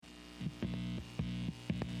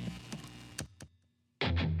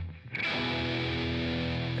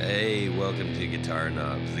Hey, welcome to Guitar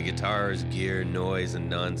Knobs, the guitars, gear, noise, and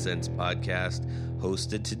nonsense podcast,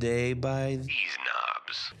 hosted today by these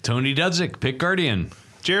knobs. Tony Dudzik, Pick Guardian.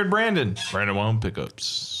 Jared Brandon Wound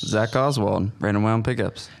Pickups. Zach Oswald, Brandon Wound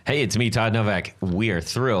Pickups. Hey, it's me, Todd Novak. We are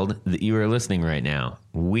thrilled that you are listening right now.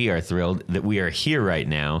 We are thrilled that we are here right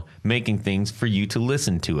now making things for you to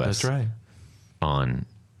listen to us. That's right. On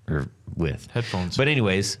or with Headphones. But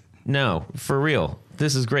anyways, no, for real.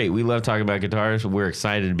 This is great. We love talking about guitars. We're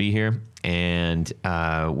excited to be here. And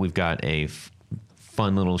we've got a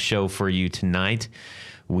fun little show for you tonight.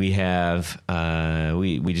 We have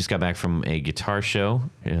we just got back from a guitar show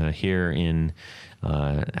here in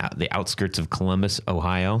the outskirts of Columbus,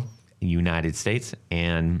 Ohio, United States,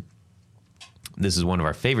 and this is one of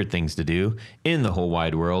our favorite things to do in the whole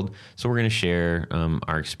wide world. So we're going to share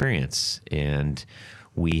our experience, and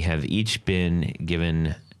we have each been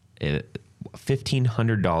given a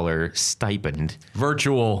 $1,500 stipend.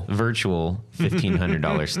 Virtual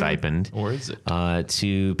 $1,500 stipend. Or is it?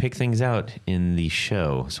 To pick things out in the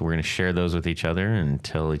show. So we're going to share those with each other and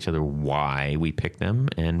tell each other why we picked them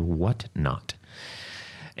and what not.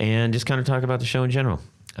 And just kind of talk about the show in general.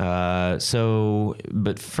 But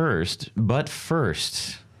first,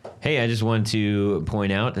 hey, I just want to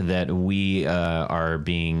point out that we are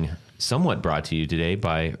being somewhat brought to you today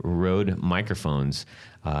by Rode Microphones.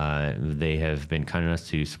 They have been kind enough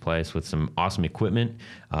to supply us with some awesome equipment.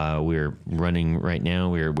 We're running right now.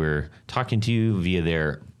 We're talking to you via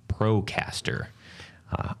their Procaster.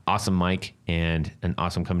 Awesome mic and an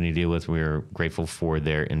awesome company to deal with. We're grateful for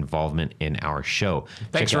their involvement in our show.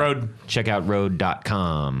 Thanks, Rode. Check out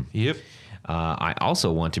Rode.com. Yep. I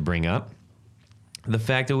also want to bring up the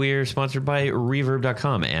fact that we are sponsored by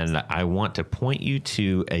Reverb.com, and I want to point you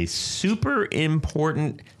to a super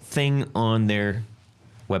important thing on their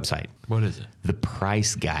website. What is it? The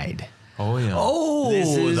price guide. Oh, yeah. Oh,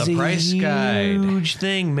 This is the a price guide. huge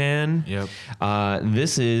thing, man. Yep.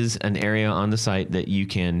 This is an area on the site that you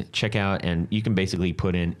can check out, and you can basically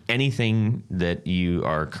put in anything that you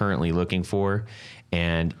are currently looking for,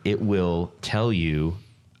 and it will tell you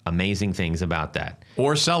amazing things about that.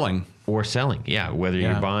 Or selling. Or selling, yeah, whether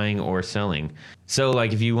Yeah. you're buying or selling. So,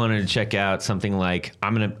 like, if you wanted to check out something like,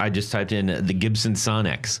 I just typed in the Gibson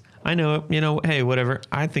Sonics. I know, hey, whatever.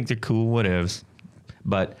 I think they're cool, whatevs.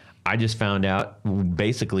 But I just found out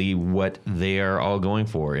basically what they are all going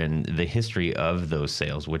for and the history of those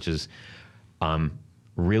sales, which is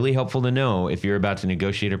really helpful to know if you're about to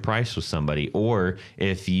negotiate a price with somebody, or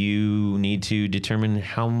if you need to determine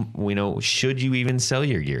how, should you even sell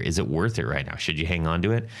your gear? Is it worth it right now? Should you hang on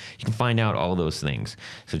to it? You can find out all those things.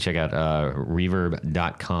 So check out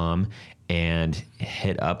reverb.com and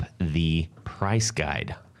hit up the price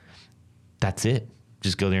guide. That's it.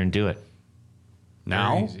 Just go there and do it.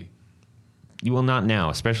 Now? Very easy. You will not now,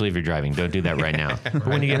 especially if you're driving. Don't do that right now. But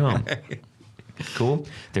when you get home. Cool.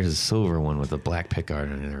 There's a silver one with a black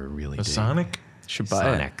pickguard on it. They're really A big. Sonic? Should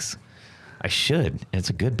buy it. Sonics. I should. It's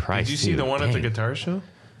a good price. Did you see too. the one at the Dang. guitar show?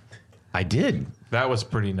 I did. That was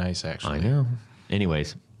pretty nice, actually. I know.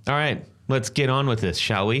 Anyways. All right. Let's get on with this,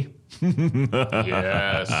 shall we?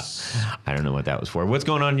 Yes. I don't know what that was for. What's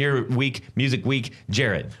going on in your week, music week,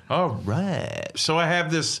 Jared? All right. So I have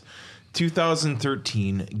this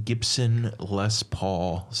 2013 Gibson Les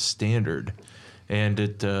Paul Standard, and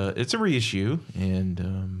it's a reissue,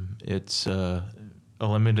 and it's a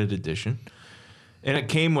limited edition, and it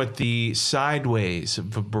came with the sideways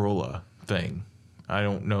vibrola thing. I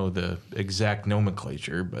don't know the exact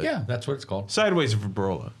nomenclature, but Yeah, that's what it's called. sideways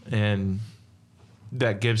vibrola, and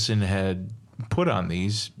that Gibson had put on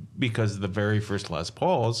these because the very first Les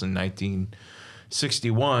Pauls in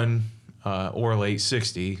 1961 or late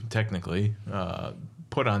 60 technically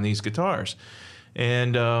put on these guitars,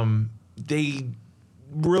 and they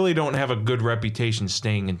really don't have a good reputation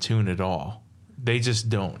staying in tune at all. They just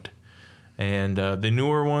don't. And the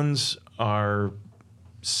newer ones are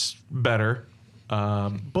better,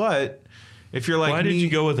 but if you're like Why me, did you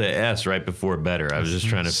go with an S right before better? I was just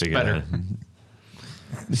trying to figure it out. better?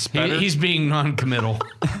 He's being non-committal.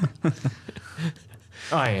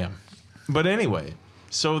 I am. But anyway,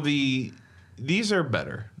 so these are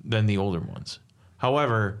better than the older ones.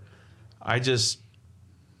 However, I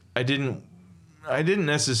didn't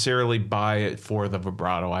necessarily buy it for the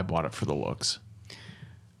vibrato. I bought it for the looks.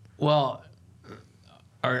 Well,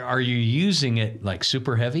 are you using it like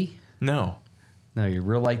super heavy? No. No, you're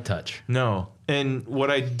real light touch. No. And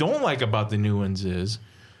what I don't like about the new ones is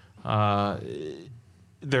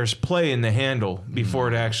there's play in the handle before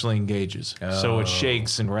it actually engages. So it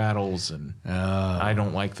shakes and rattles, and I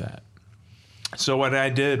don't like that. So what I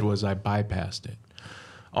did was I bypassed it.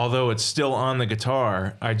 although it's still on the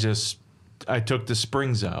guitar, I took the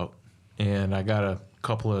springs out and I got a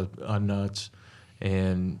couple of nuts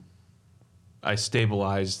and I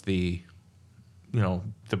stabilized the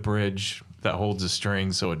bridge that holds the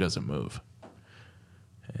string so it doesn't move.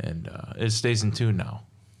 And it stays in tune now.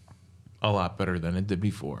 A lot better than it did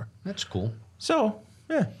before. That's cool. So,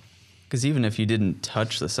 yeah. Because even if you didn't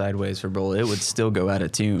touch the sideways for bullet, it would still go out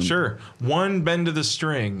of tune. Sure. One bend of the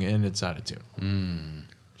string and it's out of tune.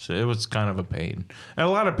 So it was kind of a pain. And a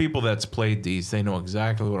lot of people that's played these, they know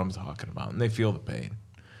exactly what I'm talking about and they feel the pain.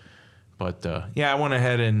 But I went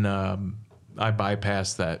ahead and I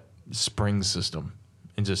bypassed that spring system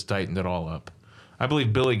and just tightened it all up. I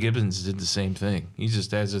believe Billy Gibbons did the same thing. He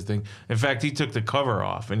just has this thing. In fact, he took the cover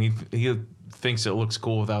off and he thinks it looks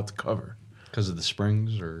cool without the cover. Because of the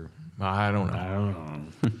springs, or I don't know.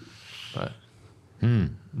 But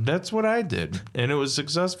that's what I did. And it was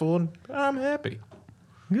successful and I'm happy.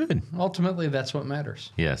 Good. ultimately that's what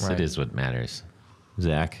matters. Yes, Right. it is what matters.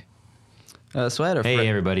 Zach. So I had a Hey,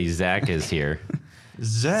 everybody. Zach is here.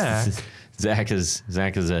 Zach. Zach is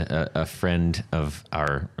a friend of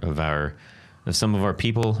some of our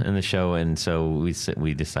people in the show, and so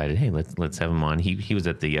we decided, hey, let's have him on. He was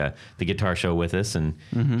at the guitar show with us, and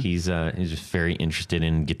he's just very interested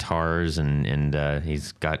in guitars, and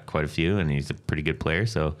he's got quite a few, and he's a pretty good player.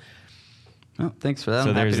 So, Oh, thanks for that. So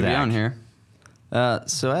I'm happy there's to be Zach. on here.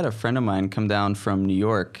 So I had a friend of mine come down from New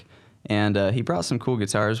York, and he brought some cool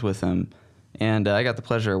guitars with him, and I got the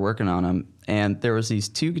pleasure of working on them. And there was these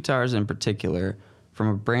two guitars in particular from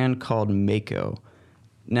a brand called Mako.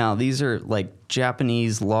 Now, these are like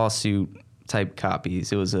Japanese lawsuit type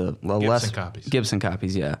copies. It was a copies. Gibson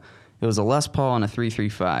copies, yeah. It was a Les Paul and a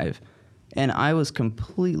 335. And I was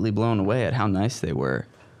completely blown away at how nice they were.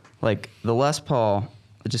 Like the Les Paul,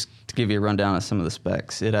 just to give you a rundown of some of the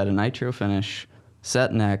specs, it had a nitro finish,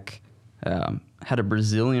 set neck, had a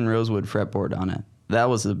Brazilian rosewood fretboard on it. That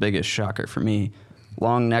was the biggest shocker for me.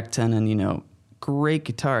 Long neck tenon, great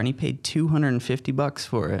guitar. And he paid $250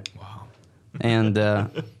 for it. Wow. And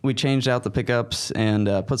we changed out the pickups and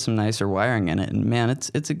put some nicer wiring in it. And man,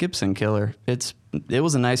 it's a Gibson killer. It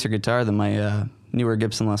was a nicer guitar than my newer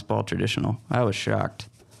Gibson Les Paul traditional. I was shocked.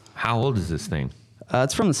 how old is this thing?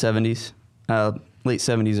 It's from the 70s, late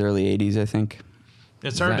 70s, early 80s, I think.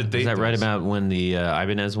 It's hard to date. Is that right those. about when the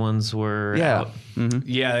Ibanez ones were Yeah. out?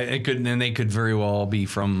 Yeah, it could, and they could very well be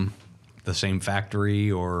from the same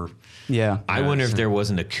factory, or Yeah. I wonder if there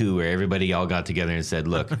wasn't a coup where everybody all got together and said,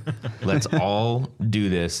 look, let's all do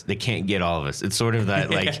this. They can't get all of us. It's sort of that,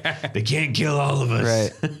 like, they can't kill all of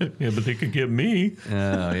us. Right. Yeah, but they could get me.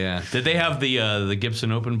 oh yeah. Did they have the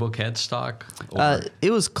Gibson open book headstock? Or-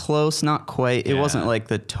 It was close, not quite. It Yeah. wasn't like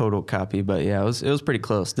the total copy, but yeah, it was pretty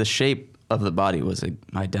close. The shape of the body was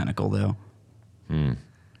identical, though.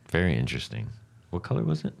 Very interesting. What color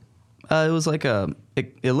was it? It was like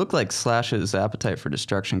it looked like Slash's Appetite for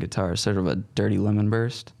Destruction guitar, sort of a dirty lemon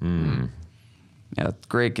burst. Yeah,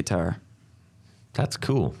 great guitar. That's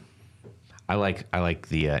cool. I like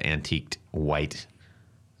the antiqued white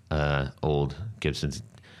old Gibsons.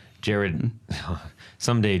 Jared,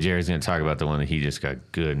 someday Jared's going to talk about the one that he just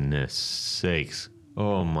got. Goodness sakes.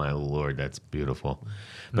 Oh my Lord, that's beautiful.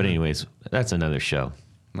 But anyways, that's another show.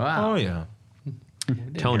 wow. Oh, yeah.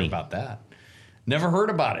 Didn't Tony. hear about that. Never heard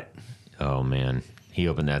about it. Oh man, he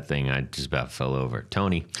opened that thing. I just about fell over.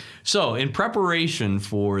 Tony. So, in preparation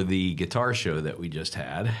for the guitar show that we just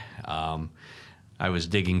had, I was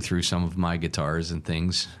digging through some of my guitars and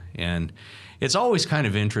things, and it's always kind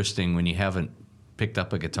of interesting when you haven't picked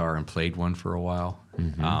up a guitar and played one for a while.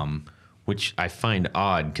 Which I find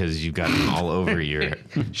odd because you've got them all over your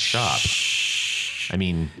shop. I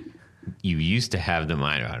mean, you used to have them.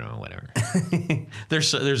 I don't know, whatever.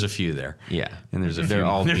 There's a few there. Yeah, And there's a They're few,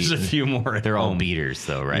 all there's a beat- few more at They're all home. beaters,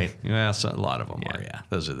 though, right? Yeah, so a lot of them are. Yeah,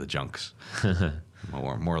 those are the junks,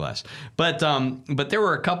 more or less. But there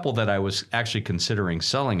were a couple that I was actually considering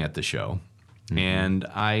selling at the show, and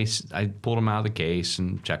I pulled them out of the case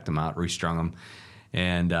and checked them out, restrung them,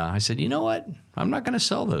 and I said, you know what, I'm not going to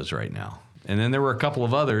sell those right now. And then there were a couple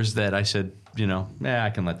of others that I said, I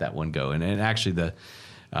can let that one go. And actually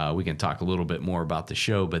we can talk a little bit more about the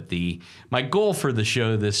show, but my goal for the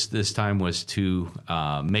show this time was to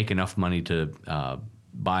make enough money to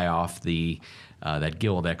buy off that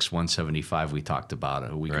Guild X175 we talked about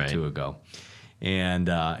a week or Right. two ago, and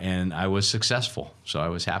I was successful, so I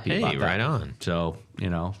was happy. Hey, about that. right on. So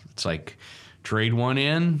it's like trade one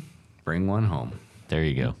in, bring one home. There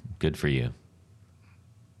you go. Good for you.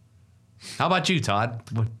 How about you, Todd?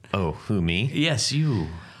 Oh, who, me? Yes, you.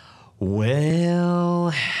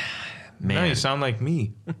 Well, Man. Now you sound like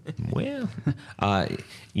me. Well,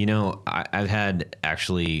 I've had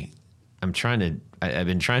actually. I've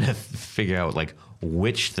been trying to figure out like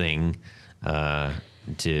which thing to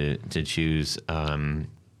choose.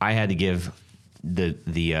 I had to give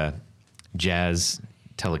the Jazz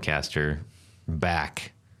Telecaster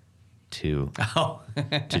back to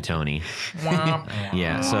Tony.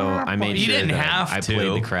 Yeah, so I made You sure didn't that have I to.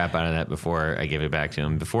 played the crap out of that before I gave it back to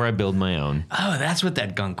him. Before I build my own. Oh, that's what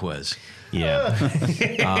that gunk was. Yeah,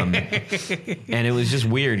 and it was just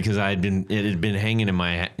weird because it had been hanging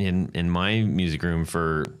in my music room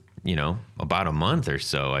for about a month or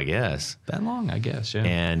so, I guess. That long, I guess. Yeah.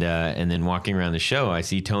 And then walking around the show, I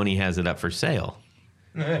see Tony has it up for sale,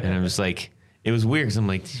 and I'm just like, it was weird because I'm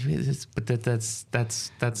like, but that's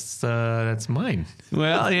mine.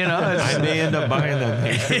 Well, I may end up buying that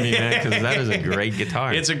thing for me, man, because that is a great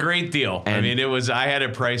guitar. it's a great deal. I And- mean, I had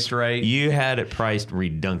it priced right. You had it priced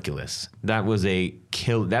redunculous. That was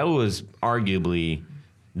that was arguably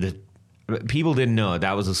people didn't know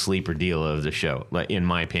that was a sleeper deal of the show, like, in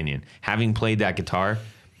my opinion. Having played that guitar,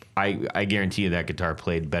 I guarantee you that guitar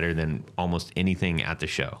played better than almost anything at the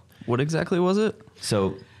show. What exactly was it?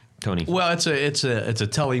 So, Tony. Well, it's a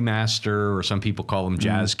Telemaster, or some people call them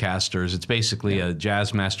Jazzcasters. It's basically a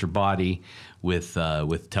Jazzmaster body with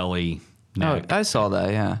Tele neck. Oh, I saw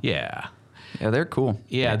that. Yeah. Yeah. Yeah, they're cool.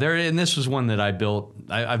 Yeah, and this was one that I built.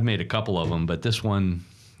 I've made a couple of them, but this one,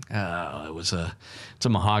 it's a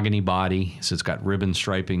mahogany body, so it's got ribbon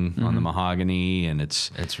striping on the mahogany, and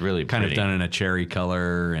it's really kind pretty. of done in a cherry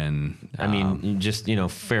color. And I mean, just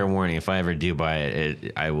fair warning: if I ever do buy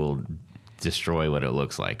it, I will destroy what it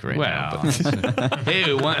looks like right now. well,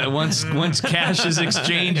 hey, once cash is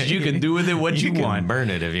exchanged, you can do with it what you can want. burn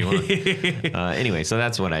it if you want. Anyway, so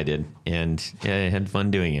that's what I did, and I had fun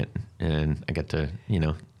doing it, and I got to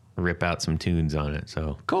rip out some tunes on it.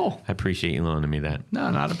 So Cool. I appreciate you loaning me that.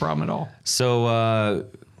 No, not a problem at all. So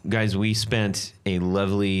guys, we spent a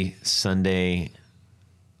lovely Sunday,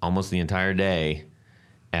 almost the entire day,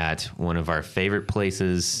 at one of our favorite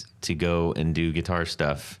places to go and do guitar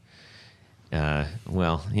stuff.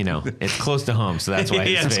 Well, it's close to home, so that's why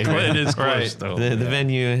it's favorite. It is close, though. The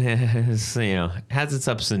venue has, has its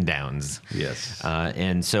ups and downs. Yes.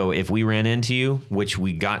 And so if we ran into you, which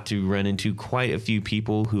we got to run into quite a few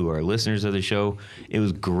people who are listeners of the show, it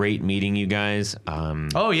was great meeting you guys.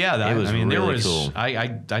 Oh yeah, it was there really was. cool.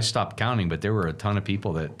 I stopped counting, but there were a ton of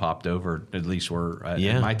people that popped over. At least were at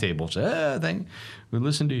Yeah. my table. Said, we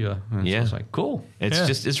listened to you. And so Yeah. it's like cool.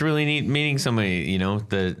 It's really neat meeting somebody,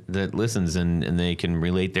 that listens and they can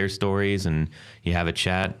relate their stories and you have a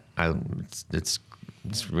chat. It's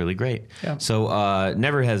really great. Yeah. So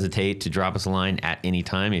never hesitate to drop us a line at any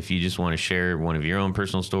time if you just want to share one of your own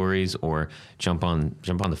personal stories, or jump on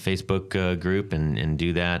the Facebook group and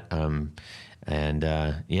do that.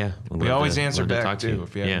 We always answer love to back talk to too you.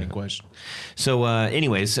 if you have Yeah. any questions. So,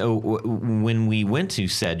 anyways, when we went to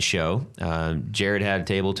said show, Jared had a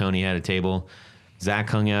table, Tony had a table, Zach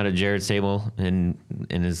hung out at Jared's table in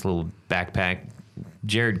his little backpack.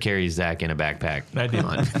 Jared carries Zach in a backpack. I do. Come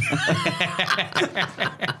on.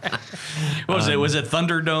 What was it? Was it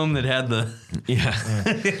Thunderdome that had the?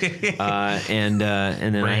 Yeah. And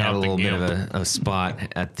then I Bring had out a the little bit of gimp. a spot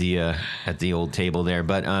at the old table there.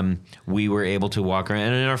 But we were able to walk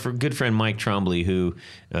around, and our good friend Mike Trombley, who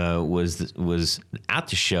was at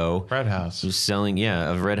the show, Red House. was selling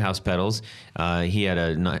of Red House pedals. He had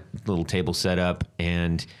a little table set up,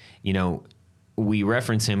 and we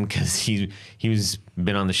reference him because he's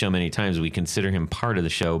been on the show many times. We consider him part of the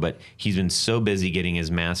show, but he's been so busy getting his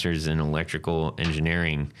master's in electrical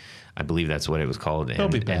engineering. I believe that's what it was called. He'll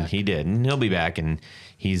be back. And he did, and he'll be back. And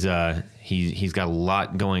he's got a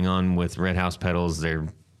lot going on with Red House pedals. They're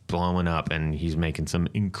blowing up, and he's making some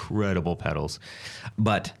incredible pedals.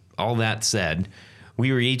 But all that said,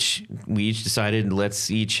 we each decided let's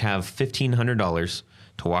each have $1,500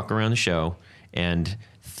 to walk around the show and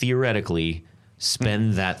theoretically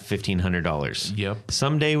spend that $1,500. Yep.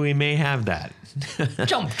 Someday we may have that.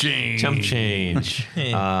 Chump change. Chump change.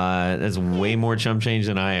 That's way more chump change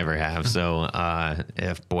than I ever have. So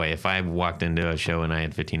if I walked into a show and I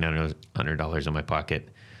had $1,500 in my pocket,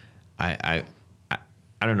 I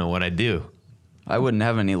don't know what I'd do. I wouldn't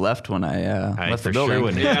have any left when I left for the building. sure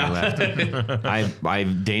wouldn't have any left.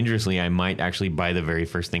 I might actually buy the very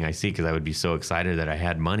first thing I see because I would be so excited that I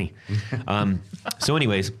had money. So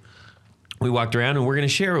anyways, we walked around and we're going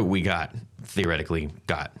to share what we theoretically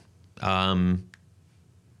got.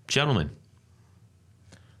 Gentlemen,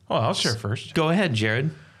 Oh, I'll share first. go ahead, Jared.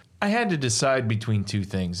 I had to decide between two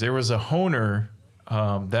things. There was a Hohner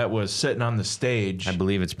that was sitting on the stage. I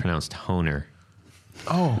believe it's pronounced Honer.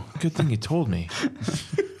 Oh, good thing you told me.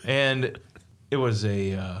 And it was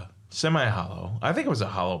a semi-hollow. I think it was a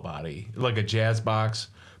hollow body, like a jazz box,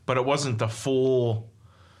 but it wasn't the full.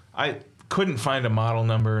 I couldn't find a model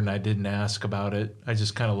number, and I didn't ask about it. I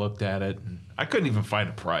just kind of looked at it. And I couldn't even find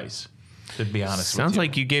a price, to be honest Sounds with you.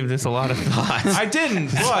 like you gave this a lot of thought. I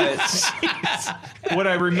didn't, but what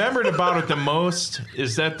I remembered about it the most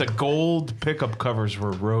is that the gold pickup covers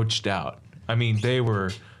were roached out. I mean, they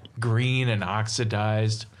were green and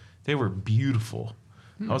oxidized. They were beautiful.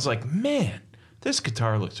 I was like, man, this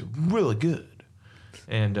guitar looks really good.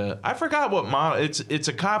 And I forgot what model. It's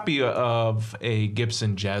a copy of a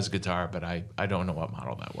Gibson jazz guitar, but I don't know what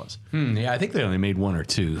model that was. Yeah, I think they only made one or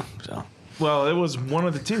two. So Well, it was one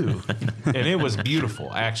of the two, and it was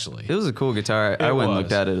beautiful, actually. It was a cool guitar. I went and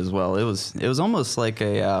looked at it as well. It was almost like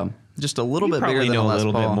a just a little You bit bigger probably than know a a Les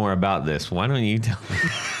little Paul. bit more about this. Why don't you tell me?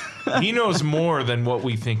 He knows more than what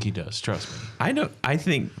we think he does. Trust me. I know. I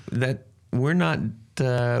think that we're not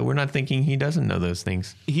thinking he doesn't know those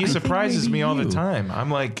things. He I think surprises maybe me all the you. time. I'm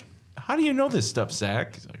like, how do you know this stuff,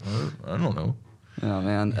 Zach? He's like, I don't know. Oh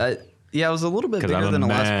man, it was a little bit Because bigger I'm than a a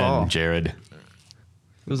Les Paul. man, Jared.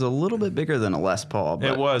 It was a little bit bigger than a Les Paul.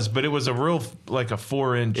 But It was, but it was a real, like a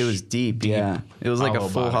 4-inch. It was deep. Yeah, it was like a hollow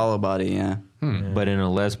full body. hollow body. Yeah, But in a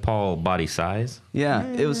Les Paul body size, yeah.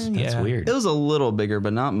 It was. that's Yeah. weird. It was a little bigger,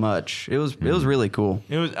 but not much. It was really cool.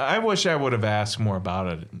 It was. I wish I would have asked more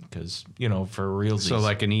about it because for realsies. so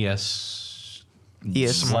like an ES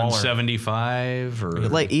Smaller. 175 or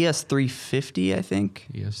Like ES 350, I think,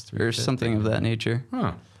 ES 350 or something of that nature.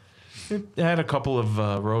 Huh. It had a couple of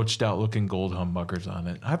roached out looking gold humbuckers on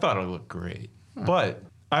it. I thought it looked great. But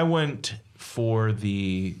I went for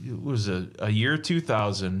it was a year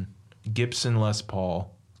 2000 Gibson Les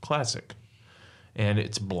Paul Classic. And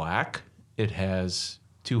it's black. It has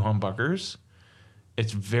 2 humbuckers.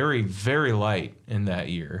 It's very, very light in that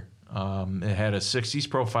year. It had a 60s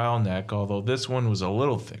profile neck, although this one was a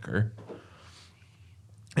little thicker.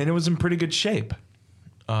 And it was in pretty good shape.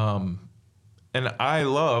 And I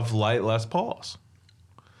love light Les Pauls.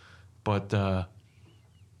 But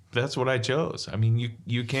that's what I chose. I mean,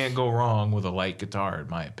 you can't go wrong with a light guitar, in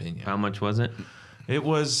my opinion. How much was it? It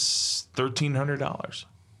was $1,300.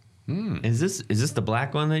 Is this the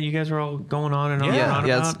black one that you guys were all going on and on and Yeah, on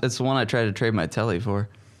yeah. about? It's the one I tried to trade my telly for.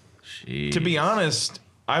 Jeez. To be honest,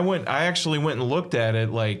 I actually went and looked at it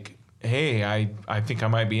like, hey, I think I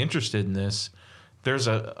might be interested in this. There's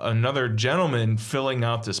another gentleman filling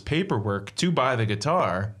out this paperwork to buy the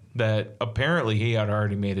guitar that apparently he had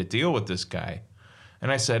already made a deal with this guy.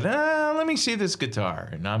 And I said, let me see this guitar.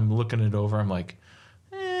 And I'm looking it over. I'm like,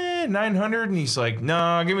 $900. And he's like,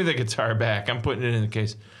 no, give me the guitar back. I'm putting it in the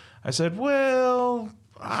case. I said, well,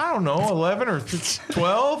 I don't know, 11 or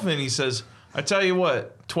 12. And he says, I tell you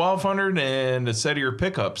what, $1,200 and a set of your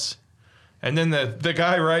pickups. And then the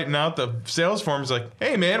guy writing out the sales form is like,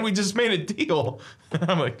 hey, man, we just made a deal.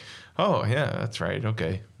 I'm like, oh, yeah, that's right.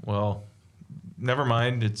 Okay, well, never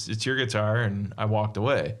mind. It's your guitar. And I walked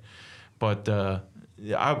away. But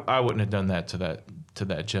I wouldn't have done that to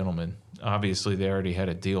that gentleman. Obviously, they already had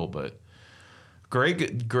a deal, but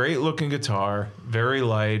great looking guitar, very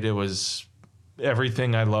light. It was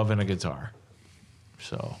everything I love in a guitar.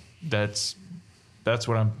 So that's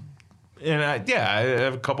what I'm. And I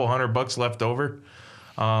have a couple $100 left over.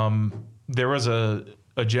 There was a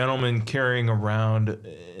gentleman carrying around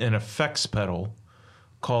an effects pedal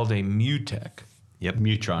called a Mutec. Yep.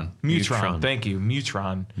 Mutron. Mutron. Thank you,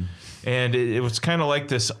 Mutron. And it was kind of like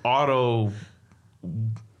this auto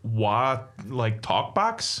like talk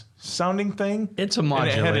box sounding thing. It's a And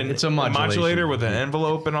modulator. it had It's a modulation. modulator with an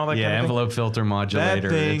envelope and all that Yeah, kind of thing. envelope filter modulator.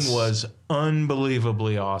 That thing It's- was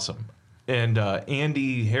unbelievably awesome. And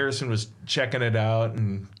Andy Harrison was checking it out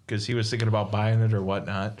and because he was thinking about buying it or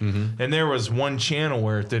whatnot. And there was one channel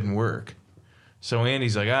where it didn't work. So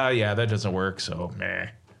Andy's like, yeah, that doesn't work. So, meh.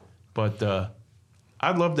 But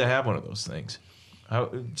I'd love to have one of those things.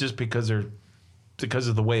 Just because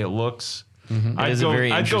of the way it looks. It is a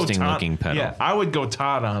very interesting looking pedal. Yeah, I would go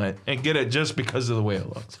Todd on it and get it just because of the way it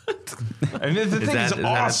looks. And the thing is Is that a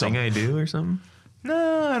awesome. thing I do or something?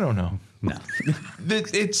 No, I don't know. No.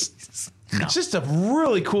 It's just a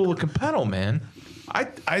really cool looking pedal, man.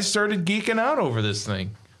 I started geeking out over this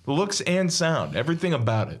thing. The looks and sound, everything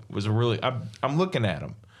about it was really. I'm looking at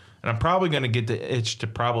them, and I'm probably going to get the itch to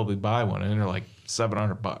probably buy one, and they're like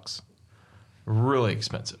 $700. Really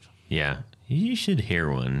expensive. Yeah. You should hear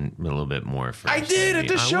one a little bit more first. I did at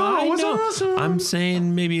the maybe. show. I It was know. awesome. I'm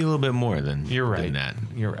saying maybe a little bit more than You're right. than that.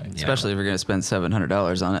 You're right. Especially if you're going to spend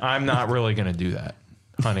 $700 on it. I'm not really going to do that,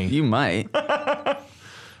 honey. You might.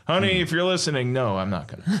 Honey, if you're listening, no, I'm not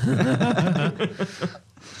gonna.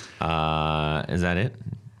 Is that it?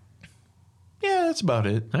 Yeah, that's about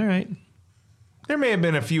it. All right. There may have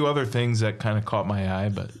been a few other things that kind of caught my eye,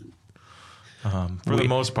 but for the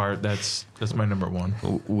most part, that's my number one.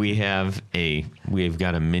 We've got a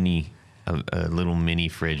little mini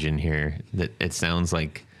fridge in here that it sounds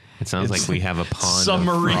like we have a pond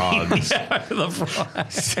submarine. of frogs. Yeah, the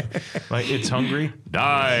frogs. Like, it's hungry.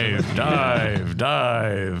 Dive.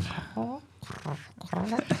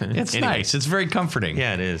 It's nice. It's very comforting.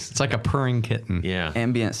 Yeah, it is. It's like a purring kitten. Yeah.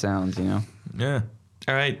 Ambient sounds, you know. Yeah.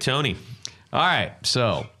 All right, Tony. All right.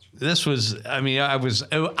 So this was, I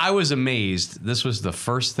was amazed. This was the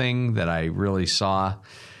first thing that I really saw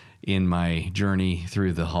in my journey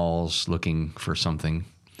through the halls looking for something.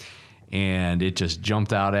 And it just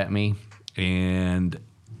jumped out at me. And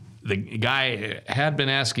the guy had been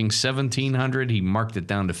asking $1,700. He marked it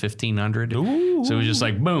down to $1,500. So it was just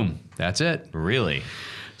like, boom, that's it. Really?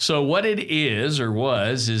 So what it is or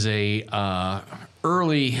was is a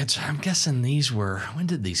I'm guessing when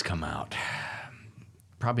did these come out?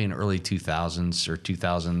 Probably in early 2000s or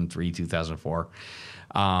 2003, 2004.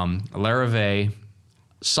 Larrivee,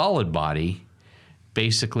 solid body,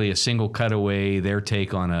 basically a single cutaway, their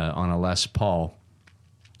take on a Les Paul.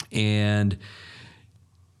 And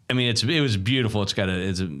I mean, it was beautiful.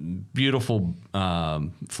 It's a beautiful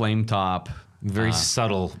flame top. Very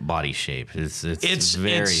subtle body shape. It's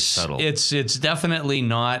very subtle. It's definitely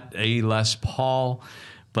not a Les Paul,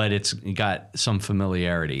 but it's got some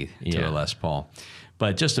familiarity to a Les Paul.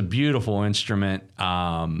 But just a beautiful instrument.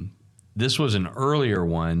 This was an earlier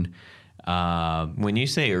one. When you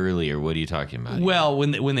say earlier, what are you talking about? Well,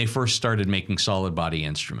 when they first started making solid body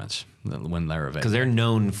instruments, when Larrivee, because they're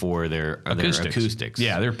known for their acoustics.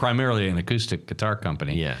 Yeah, they're primarily an acoustic guitar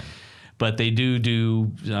company. Yeah. But they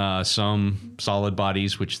do some solid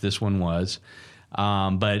bodies, which this one was.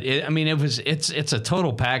 But it's a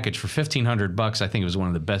total package for $1,500. I think it was one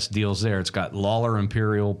of the best deals there. It's got Lawler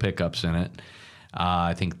Imperial pickups in it.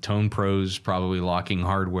 I think Tone Pro's probably locking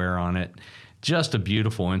hardware on it. Just a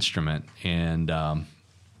beautiful instrument, and I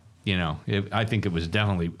think it was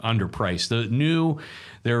definitely underpriced. The new,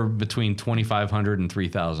 they're between $2,500 and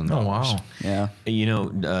 $3,000. Oh wow!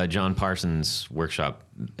 Yeah. John Parsons' workshop.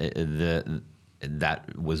 That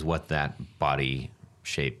was what that body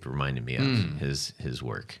shape reminded me of. His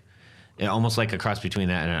work, almost like a cross between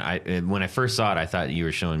that and when I first saw it, I thought you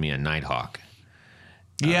were showing me a Nighthawk.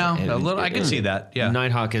 Yeah, a little. I can see that. Yeah,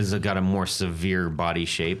 Nighthawk has got a more severe body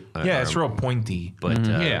shape. It's real pointy. But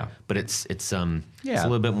but it's a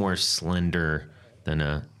little bit more slender than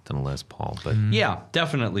a Les Paul. But yeah,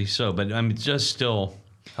 definitely so. But I mean, just still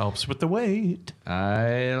Helps with the weight.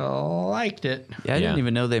 I liked it. Yeah, I didn't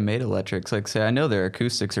even know they made electrics. Like, say, I know their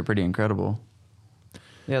acoustics are pretty incredible.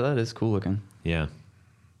 Yeah, that is cool looking. Yeah.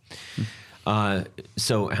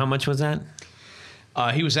 So how much was that?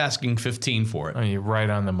 He was asking $15 for it. Oh, you're right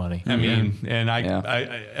on the money. I mean, and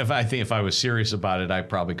if I was serious about it, I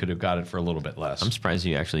probably could have got it for a little bit less. I'm surprised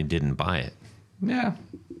you actually didn't buy it. Yeah.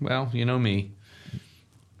 Well, you know me.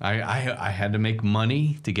 I had to make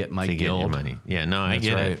money to get my To get guild. your money. Yeah, no, I That's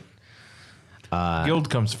get right. it. Guild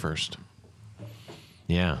comes first.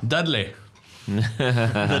 Yeah, Dudley.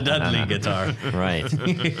 The Dudley guitar. right.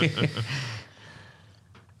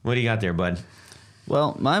 What do you got there, bud?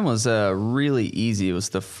 Well, mine was really easy. It was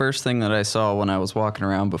the first thing that I saw when I was walking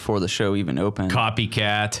around before the show even opened.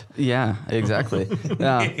 Copycat. Yeah, exactly.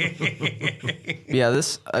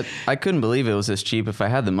 This I couldn't believe it was this cheap. If I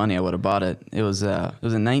had the money, I would have bought it. It was a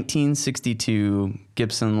 1962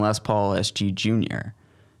 Gibson Les Paul SG Junior,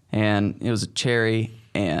 and it was a cherry,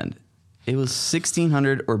 and it was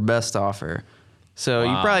 $1,600 or best offer. So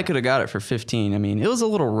you probably could have got it for $15. I mean, it was a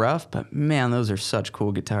little rough, but man, those are such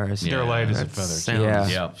cool guitars. They're light as a feather.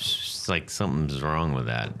 Sounds Yeah. just like something's wrong with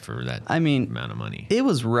that for that amount of money. It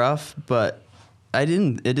was rough, but it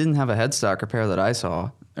didn't have a headstock repair that I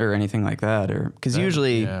saw or anything like that, or because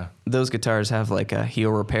usually those guitars have like a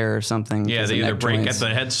heel repair or something. Yeah, 'cause they of either neck break joints. at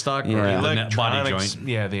the headstock or Yeah. at the body Electronics, joint.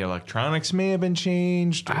 yeah, the electronics may have been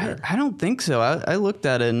changed. Or, I don't think so. I looked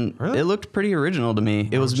at it and Really? it looked pretty original to me.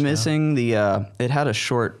 It was missing the. It had a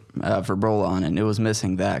short vibrola on it, and it was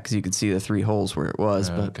missing that because you could see the 3 holes where it was.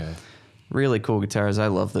 But okay. really cool guitars. I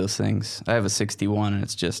love those things. I have a 61, and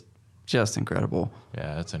it's just incredible.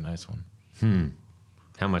 Yeah, that's a nice one.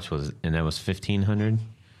 How much was it? And that was $1,500?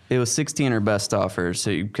 It was 16 or best offer, so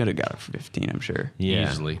you could have got it for 15, I'm sure.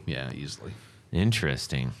 Yeah. Easily. Yeah, easily.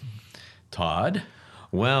 Interesting. Todd?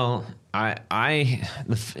 Well, I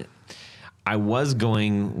was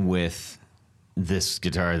going with this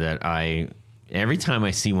guitar that I every time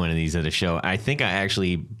I see one of these at a show, I think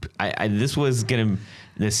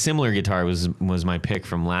this similar guitar was my pick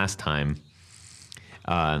from last time.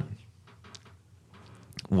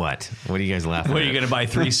 What are you guys laughing What, at? are you going to buy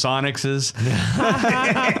 3 Sonixes?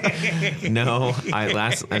 No,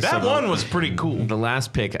 That one was pretty cool. The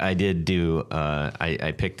last pick I did do,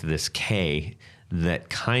 I picked this K that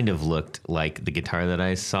kind of looked like the guitar that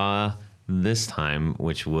I saw this time,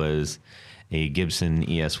 which was a Gibson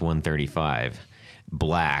ES-135,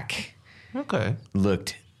 black. Okay.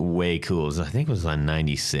 Looked way cool. I think it was on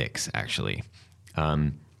 96 actually,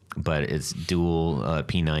 but it's dual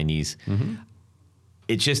P90s. Mm-hmm.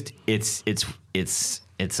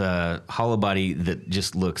 It's a hollow body that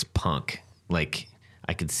just looks punk. Like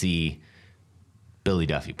I could see Billy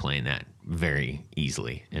Duffy playing that very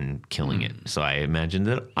easily and killing it. So I imagined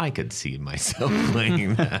that I could see myself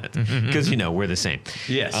playing that because we're the same.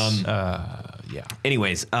 Yes. Yeah.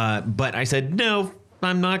 Anyways, but I said no.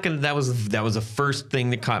 I'm not gonna. That was the first thing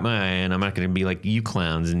that caught my eye, and I'm not gonna be like you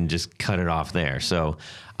clowns and just cut it off there. So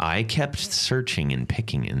I kept searching and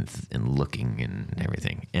picking and looking and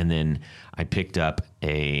everything, and then I picked up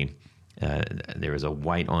there was a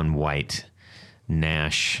white on white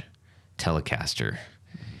Nash Telecaster,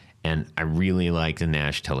 and I really like the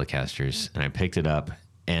Nash Telecasters, and I picked it up,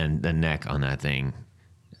 and the neck on that thing.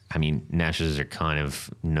 I mean, Nashes are kind of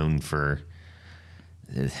known for.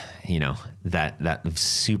 That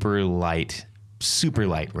super light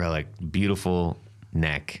relic, beautiful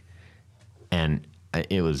neck, and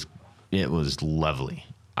it was lovely.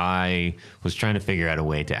 I was trying to figure out a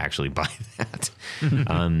way to actually buy that,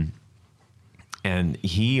 and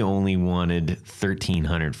he only wanted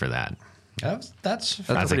 $1,300 for that. That's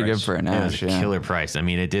pretty good for a It was Nash. a Yeah. killer price. I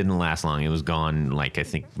mean, it didn't last long. It was gone. Like I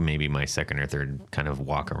think maybe my second or third kind of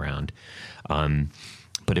walk around.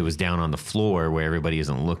 But it was down on the floor where everybody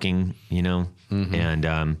isn't looking, and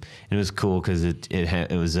it was cool because it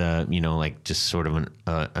was like just sort of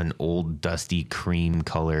an old dusty cream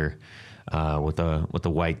color with a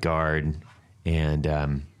white guard,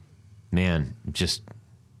 and man, just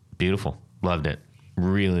beautiful. Loved it.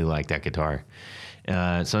 Really liked that guitar.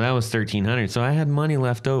 So that was $1,300. So I had money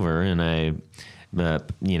left over, and I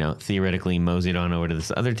theoretically moseyed on over to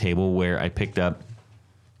this other table where I picked up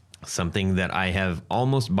something that I have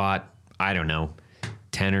almost bought, I don't know,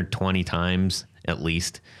 10 or 20 times at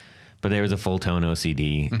least. But there was a full tone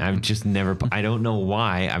OCD. I've just never, I don't know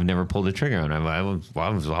why I've never pulled the trigger on it. I've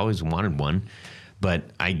always wanted one. But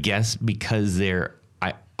I guess because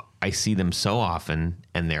I see them so often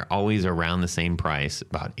and they're always around the same price,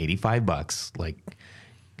 about $85. Like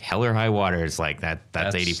hell or high water, it's like that's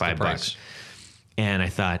 $85. And I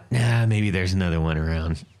thought, maybe there's another one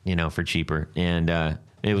around, for cheaper. And,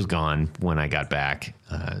 it was gone when I got back.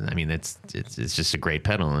 I mean, it's just a great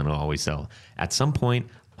pedal, and it'll always sell. At some point,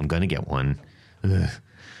 I'm gonna get one.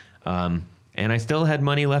 And I still had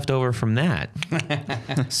money left over from that.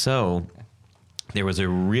 So there was a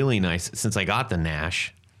really nice. Since I got the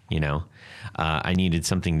Nash, I needed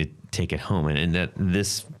something to take it home, and that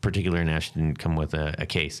this particular Nash didn't come with a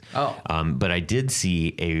case. Oh. But I did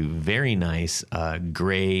see a very nice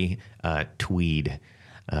gray tweed.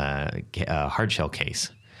 Hard shell case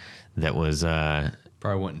that was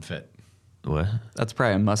probably wouldn't fit. what? That's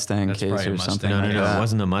probably a Mustang That's case probably a or something. Mustang. like No, that. it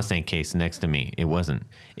wasn't a Mustang case next to me. It wasn't.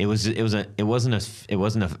 It wasn't a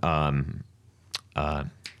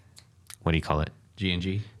what do you call it?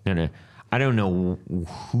 G&G. No. I don't know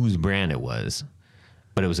whose brand it was,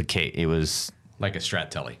 but it was a case. It was Like a Strat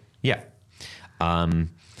Telly. yeah.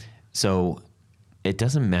 So it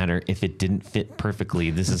doesn't matter if it didn't fit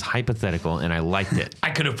perfectly. This is hypothetical, and I liked it.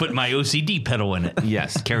 I could have put my OCD pedal in it.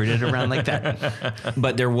 Yes. Carried it around like that.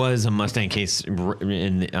 But there was a Mustang case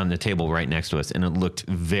on the table right next to us, and it looked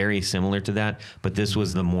very similar to that. But this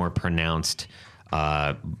was the more pronounced,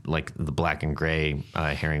 like the black and gray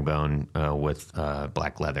herringbone with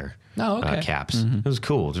black leather Oh, okay. caps. It was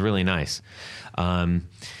cool. It was really nice.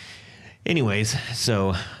 Anyways,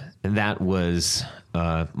 so that was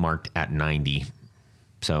marked at 90.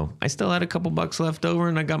 So I still had a couple bucks left over,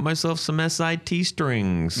 and I got myself some SIT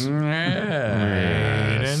strings,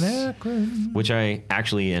 which I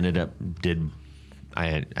actually ended up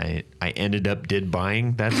I ended up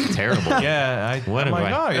buying. That's terrible. Yeah. What I'm have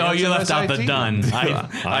like, I- Oh, you left out the SIT. done.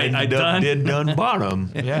 I done. did done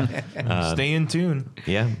bottom. Yeah. Stay in tune.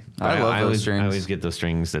 Yeah, I love those always, strings. I always get those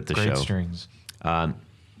strings at the Great show. strings.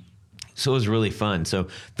 So it was really fun. So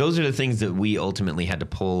those are the things that we ultimately had to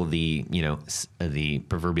pull the the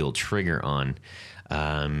proverbial trigger on,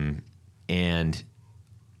 and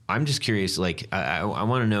I'm just curious, like, I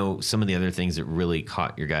want to know some of the other things that really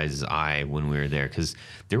caught your guys' eye when we were there, because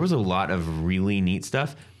there was a lot of really neat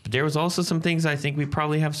stuff, but there was also some things I think we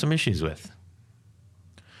probably have some issues with.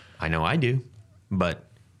 I know I do, but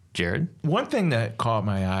Jared? One thing that caught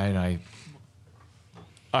my eye, and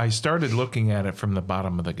I started looking at it from the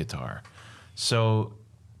bottom of the guitar. So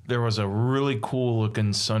there was a really cool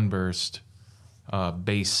looking Sunburst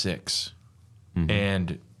bass 6.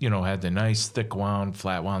 And, had the nice thick wound,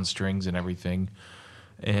 flat wound strings and everything.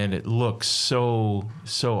 And it looks so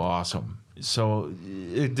awesome. So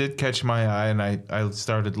it did catch my eye, and I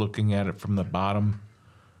started looking at it from the bottom.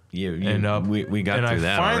 And up. We got through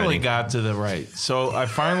that. I finally already. got to the right. So I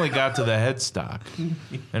finally got to the headstock,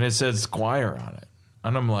 and it said Squire on it.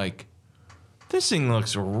 And I'm like, this thing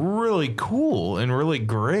looks really cool and really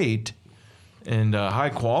great and high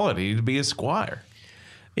quality to be a Squire.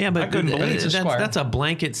 Yeah, but I couldn't believe it's a Squire. that's a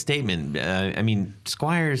blanket statement. I mean,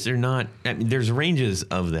 Squires, they're not. I mean, there's ranges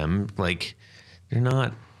of them. Like, they're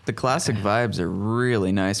not. The classic vibes are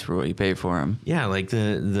really nice for what you pay for them. Yeah, like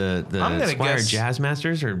the I'm gonna Squire guess-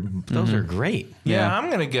 Jazzmasters those are great. Yeah, I'm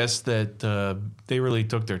gonna guess that they really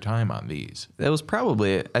took their time on these. It was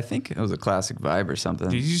probably, I think it was a classic vibe or something.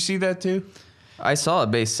 Did you see that too? I saw a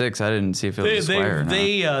bass 6. I didn't see if it was a Squire or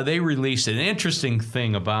not. They released an interesting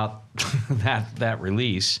thing about that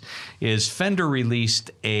release is Fender released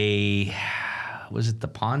was it the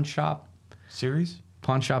Pawn Shop Series?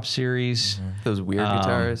 series? Those weird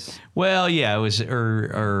guitars. Well, yeah, it was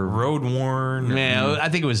or Road worn. yeah, I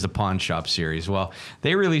think it was the Pawn Shop series. Well,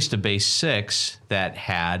 they released a bass 6 that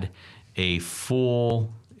had a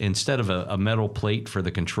full, instead of a metal plate for the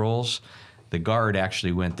controls, the guard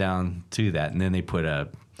actually went down to that, and then they put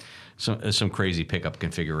some crazy pickup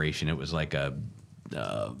configuration. It was like a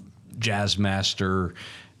Jazzmaster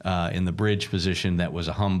in the bridge position that was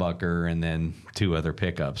a humbucker, and then 2 other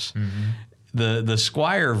pickups. The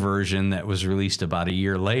Squire version that was released about a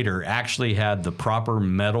year later actually had the proper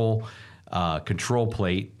metal control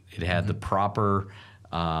plate. It had the proper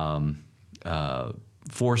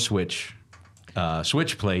 4-switch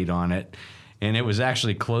switch plate on it, and it was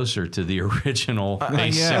actually closer to the original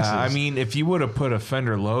bass 6s. I mean, if you would have put a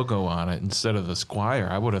Fender logo on it instead of the Squire,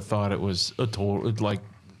 I would have thought it was a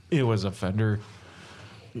Fender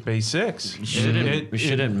bass 6. It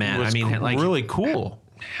shouldn't matter. was I mean, like, really cool.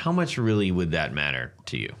 how much really would that matter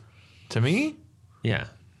to you? To me, Yeah.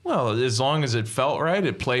 well, as long as it felt right,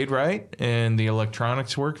 it played right, and the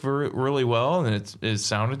electronics worked really well, and it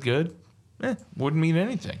sounded good, wouldn't mean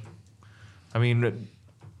anything. I mean,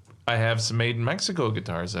 I have some made in Mexico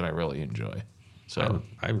guitars that I really enjoy. So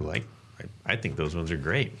I think those ones are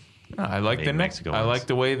great. I like Made the in neck. Mexico I ones. like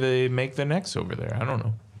the way they make the necks over there. I don't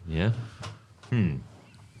know. Yeah.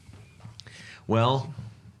 Well,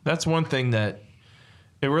 That's one thing that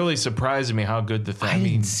it really surprised me how good the thing. I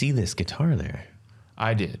didn't see this guitar there.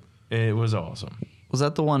 I did. It was awesome. Was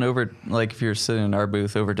that the one over, like if you're sitting in our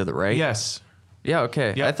booth over to the right? Yes. Yeah,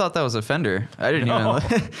 okay. Yep. I thought that was a Fender. I didn't No.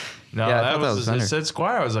 even. No, Yeah, I that thought that was was Fender. it said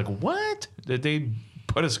Squire. I was like, what? Did they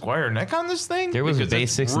put a Squire neck on this thing? There was Because a bass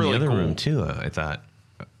it's 6 in the really other cool. room too. I thought.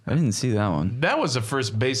 I didn't see that one. That was the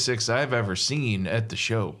first bass 6 I've ever seen at the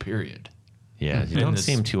show. Period. Yeah, you don't this-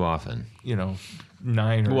 see them too often.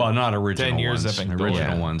 9 or Well, not original 10 years ones. I've been Original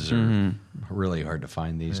going. ones are really hard to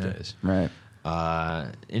find these days. Right.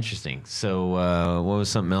 Interesting. So, what was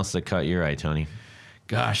something else that caught your eye, Tony?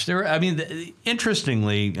 Gosh,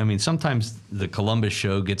 interestingly, sometimes the Columbus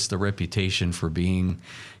show gets the reputation for being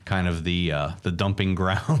kind of the dumping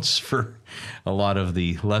grounds for a lot of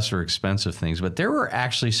the lesser expensive things. But there were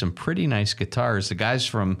actually some pretty nice guitars. The guys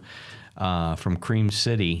from Cream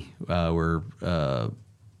City were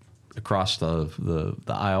across the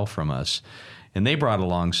aisle from us, and they brought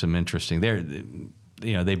along some interesting.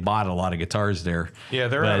 They bought a lot of guitars there. Yeah,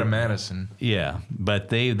 they're out of Madison. Yeah, but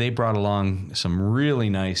they brought along some really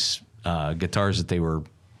nice guitars that they were.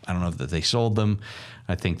 I don't know if that they sold them.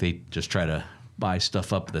 I think they just try to buy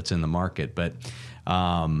stuff up that's in the market. But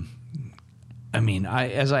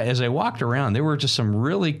as I walked around, there were just some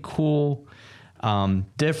really cool,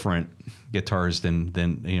 different guitars than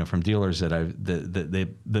from dealers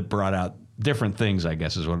that brought out different things. I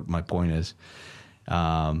guess is what my point is.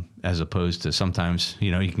 As opposed to sometimes,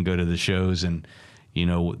 you can go to the shows and,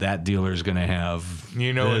 that dealer's going to have,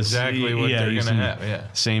 exactly what they're going to have. Yeah.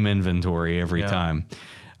 Same inventory every Yeah. time.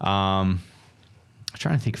 I'm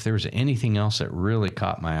trying to think if there was anything else that really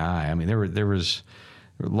caught my eye. I mean, there was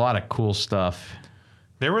a lot of cool stuff.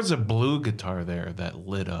 There was a blue guitar there that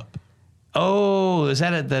lit up. Oh, is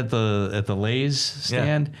that at the Lay's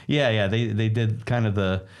stand? Yeah. They did kind of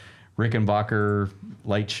the Rickenbacker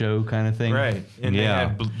light show kind of thing. Right. And they yeah.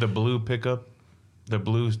 had the blue pickup, the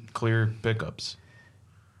blue clear pickups.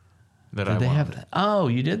 That I Did they want. have? Oh,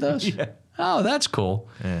 you did those? Yeah. Oh, that's cool.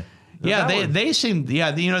 Yeah. Yeah, That they seemed. Yeah,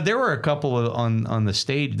 there were a couple of on the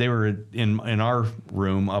stage. They were in our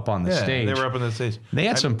room up on the stage. They were up on the stage. They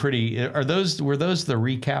had some pretty. Were those the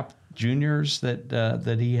recap juniors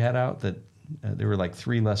that he had out? That there were like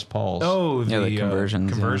 3 Les Pauls. Oh, Yeah, the conversions,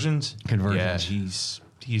 yeah. Conversions. Conversions.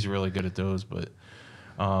 Yeah, he's really good at those. But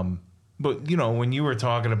you know, when you were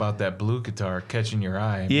talking about that blue guitar catching your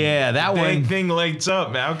eye, I mean, Yeah, that dang one. thing lights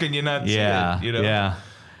up. How can you not Yeah, see it? You know? yeah.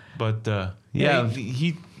 But Yeah.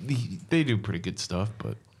 they do pretty good stuff.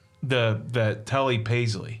 But the Telly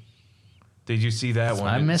Paisley, did you see that one?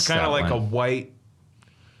 I missed It's kind that of like one. a white,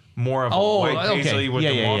 more of a Oh, white okay. paisley with the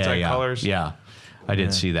multicolors. Yeah, I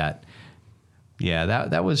did see that. Yeah,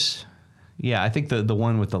 that was. Yeah, I think the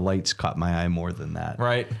one with the lights caught my eye more than that.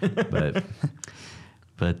 Right.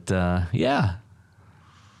 But yeah.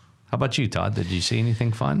 How about you, Todd? Did you see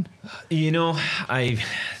anything fun? You know,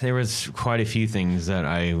 there was quite a few things that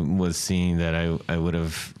I was seeing that I would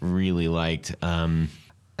have really liked.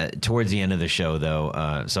 Towards the end of the show,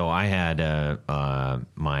 though, so I had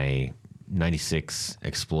my 96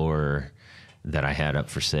 Explorer that I had up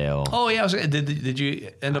for sale. Oh yeah, did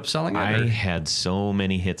you end up selling it? I or- had so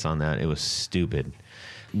many hits on that. It was stupid.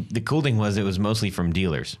 The cool thing was it was mostly from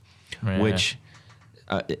dealers, Yeah. which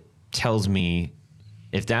it tells me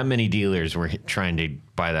if that many dealers were trying to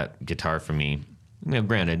buy that guitar from me, you know,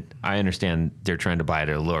 granted, I understand they're trying to buy it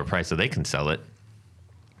at a lower price so they can sell it.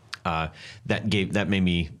 That made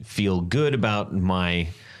me feel good about my,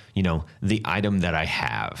 you know, the item that I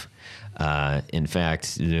have. In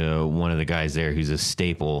fact, one of the guys there who's a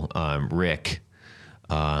staple, Rick,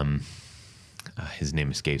 his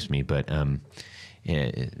name escapes me, but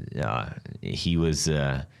he was,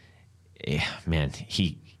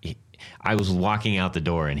 I was walking out the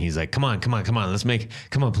door and he's like, come on,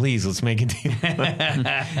 please, let's make a deal.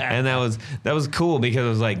 And that was cool because it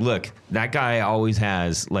was like, look, that guy always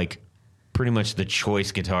has like pretty much the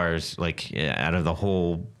choice guitars, like out of the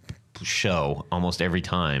whole show almost every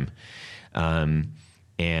time.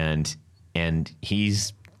 And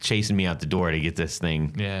he's chasing me out the door to get this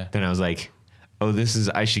thing. Yeah. Then I was like, oh,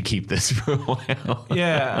 I should keep this for a while.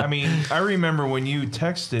 Yeah, I mean, I remember when you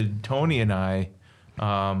texted Tony and I,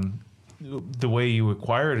 the way you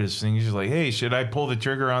acquired this thing, you're like, hey, should I pull the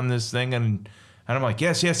trigger on this thing? And I'm like,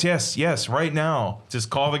 yes, right now. Just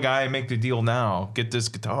call the guy and make the deal now. Get this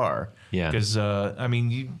guitar. Yeah. Because, I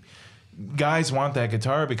mean, guys want that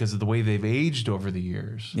guitar because of the way they've aged over the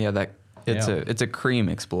years. Yeah, it's a cream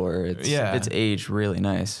Explorer. It's aged really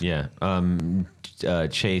nice. Yeah.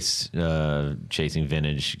 Chasing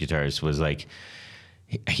Vintage Guitars was like,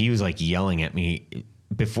 he was like yelling at me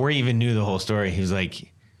before he even knew the whole story. He was like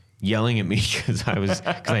yelling at me because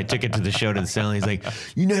I took it to the show to sell. And he's like,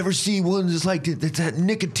 you never see one that's like that's that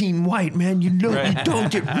nicotine white, man. You know, you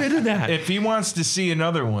don't get rid of that. If he wants to see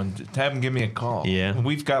another one, have him give me a call. Yeah.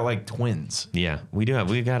 We've got like twins. Yeah, we've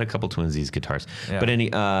got a couple twinsies guitars. Yeah. But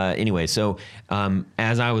anyway, so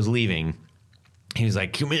as I was leaving, he was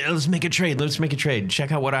like, come here, let's make a trade.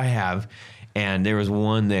 Check out what I have. And there was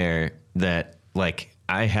one there that like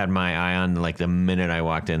I had my eye on like the minute I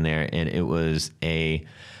walked in there, and it was a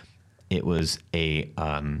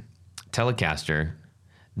Telecaster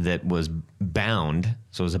that was bound.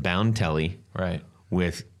 So it was a bound Telly. Right.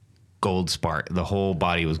 With gold spark. The whole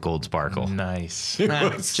body was gold sparkle. Nice.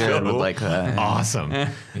 Jared would like that. Awesome.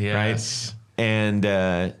 Yes. Right? And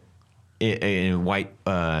in white,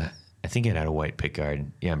 I think it had a white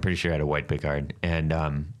pickguard. Yeah, I'm pretty sure it had a white pickguard. And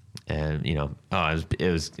you know,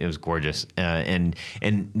 it was gorgeous. And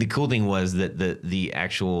the cool thing was that the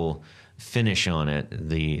actual finish on it,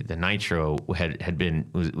 the nitro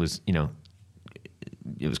was you know,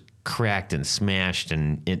 it was cracked and smashed,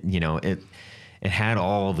 and it had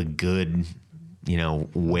all the good, you know,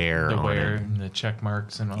 wear The on wear it. and the check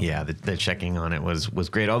marks and all. Yeah, the checking on it was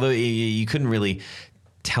great. Although you couldn't really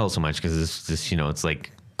tell so much because it's just, you know, it's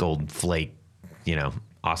like gold flake, you know,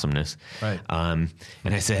 awesomeness. Right. And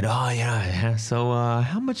I said, oh yeah, so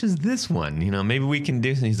how much is this one? You know, maybe we can do.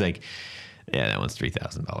 And he's like, yeah, that one's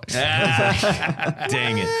 $3,000.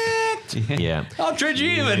 Dang it. Yeah. I'll trade you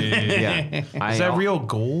even. Yeah. Is that real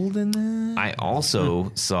gold in there? I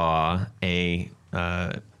also saw a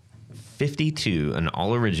 52, an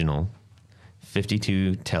all original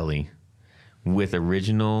 52 Telly with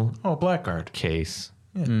original Oh, Blackguard. case.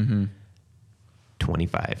 Yeah. Mm-hmm.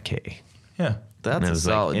 $25K. Yeah. That's And I a was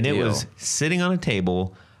solid and deal. it was sitting on a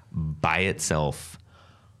table by itself,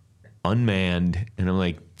 unmanned, and I'm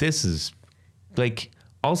like, this is like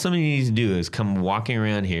all somebody needs to do is come walking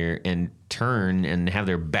around here and turn and have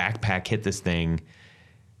their backpack hit this thing,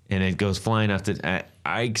 and it goes flying off the.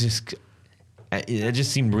 It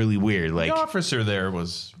just seemed really weird. Like The officer there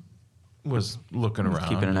was looking around.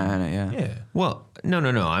 Keeping an eye on it, yeah. Yeah. well,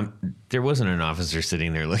 no. There wasn't an officer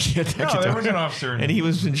sitting there looking at that No, guitar. there was an officer. And he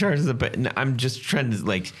was in charge of the. I'm just trying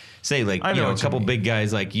to say I know a what you couple mean. big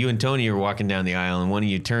guys like you and Tony are walking down the aisle, and one of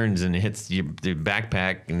you turns and hits your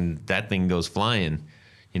backpack, and that thing goes flying.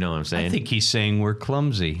 You know what I'm saying? I think he's saying we're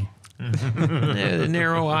clumsy. The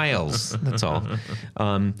narrow aisles. That's all.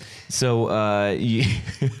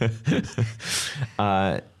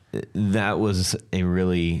 That was a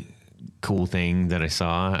really cool thing that I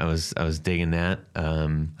saw. I was digging that.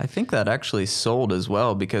 I think that actually sold as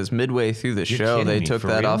well because midway through the show kidding they me, took for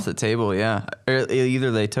that real? off the table. Yeah, or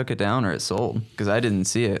either they took it down or it sold because I didn't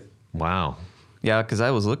see it. Wow. Yeah, because I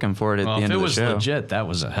was looking for it at Well, the if end it of the was show. legit, that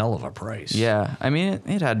was a hell of a price. Yeah, I mean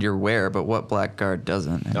it had your wear, but what Blackguard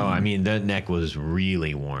doesn't? Oh, I mean, that neck was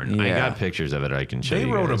really worn. I Yeah. got pictures of it. I can show They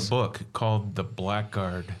you wrote guys. a book called The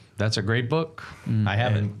Blackguard. That's a great book. I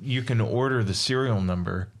haven't. And you can order the serial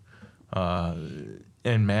number and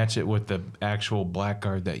match it with the actual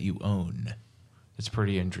Blackguard that you own. It's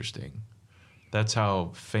pretty interesting. That's how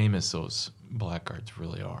famous those Blackguards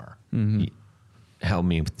really are. Help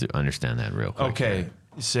me to understand that real quick. Okay,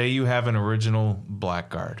 say you have an original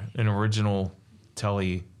Blackguard, an original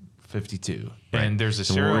Tele 52, and there's a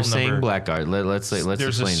So serial we're number. saying Blackguard. Let's there's a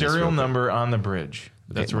explain this serial real quick. number on the bridge.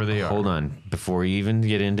 That's Okay, where they are. Hold on. Before you even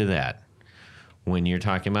get into that, when you're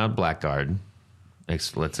talking about Blackguard,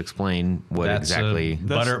 let's explain what That's exactly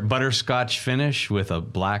a butterscotch finish with a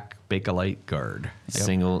black Bakelite guard.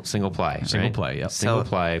 single ply. Single right? ply, yep. Single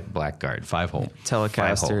ply Blackguard. 5-hole.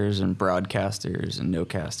 Telecasters and broadcasters and no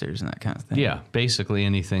casters and that kind of thing. Yeah, basically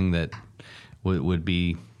anything that would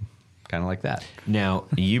be kind of like that. Now,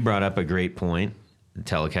 you brought up a great point.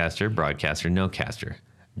 Telecaster, broadcaster, no caster.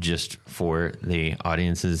 Just for the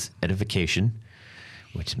audience's edification,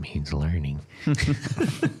 which means learning.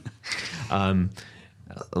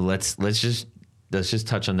 Let's just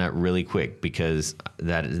touch on that really quick because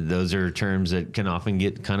those are terms that can often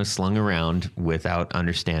get kind of slung around without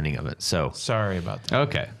understanding of it. So Sorry about that.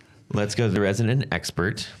 Okay. let's go to the resident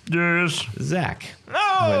expert, Yes. Zach. No.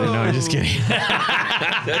 No, I'm just kidding.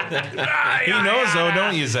 He knows though,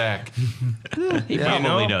 don't you, Zach? He Yeah,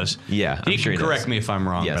 probably no. does. Yeah, He I'm sure can he correct does. me if I'm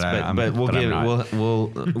wrong, Yes, but we'll I'm give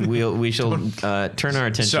not. we shall turn our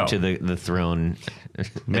attention So- to the throne.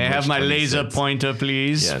 May I have my laser pointer,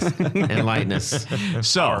 please? Yes, enlighten us.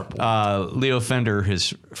 So, Leo Fender,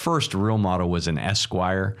 his first real model was an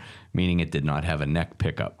Esquire, meaning it did not have a neck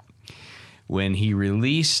pickup. When he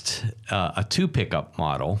released a 2 pickup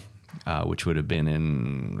model, which would have been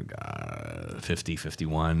in 50,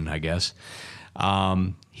 51, I guess,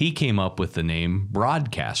 he came up with the name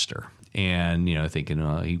Broadcaster. And,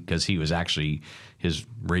 thinking, because he was actually his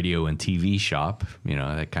radio and TV shop,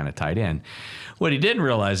 that kind of tied in. What he didn't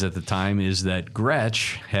realize at the time is that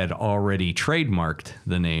Gretsch had already trademarked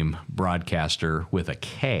the name Broadcaster with a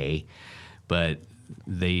K, but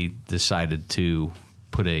they decided to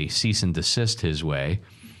put a cease and desist his way.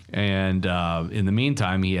 And in the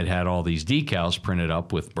meantime, he had all these decals printed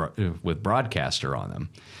up with Broadcaster on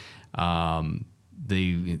them.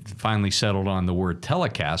 They finally settled on the word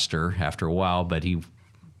Telecaster after a while, but he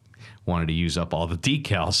wanted to use up all the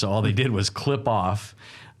decals, so all they did was clip off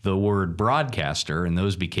the word Broadcaster, and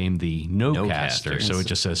those became the No-Caster, so it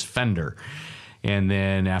just says Fender. And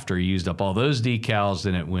then after he used up all those decals,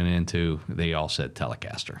 then it went into, they all said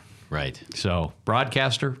Telecaster. Right. So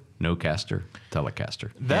Broadcaster, No-Caster, Telecaster.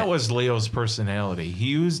 That was Leo's personality. He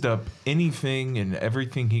used up anything and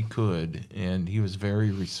everything he could, and he was very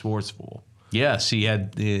resourceful. Yes, he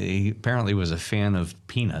apparently was a fan of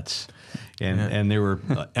peanuts, and there were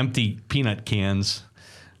empty peanut cans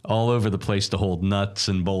all over the place to hold nuts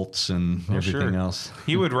and bolts and everything else.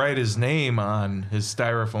 He would write his name on his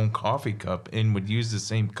styrofoam coffee cup and would use the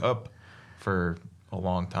same cup for a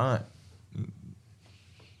long time.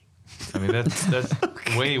 I mean, that's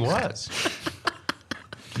the way he was.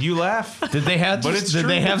 You laugh. Did they have But it's did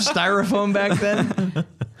they true. have styrofoam back then?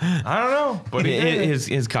 I don't know, but he did.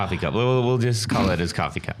 His coffee cup. We'll just call it his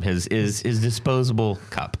coffee cup. His disposable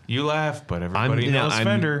cup. You laugh, but everybody knows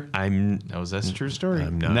Fender. That's a true story.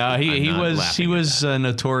 I'm not. No, he I'm not was laughing he at was that.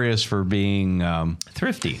 notorious for being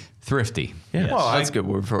Thrifty. thrifty. Yeah. Well, That's a good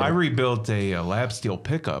word for it. I rebuilt a lap steel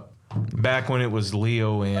pickup back when it was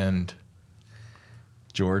Leo and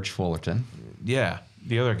George Fullerton.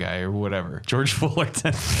 the other guy or whatever. George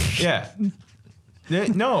Fullerton. Yeah.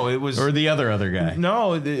 No, it was Or the other guy?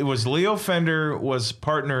 no, it was Leo Fender was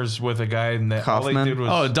partners with a guy, and that all they Kaufman? did was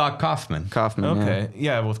Oh, Doc Kaufman. Kaufman. yeah. okay,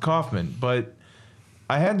 yeah, with Kaufman. But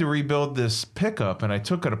I had to rebuild this pickup, and I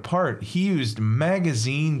took it apart. He used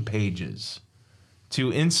magazine pages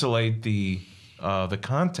to insulate the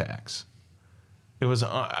contacts. It was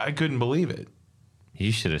I couldn't believe it.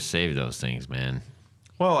 You should have saved those things, man.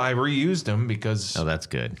 Well, I reused them because Oh, that's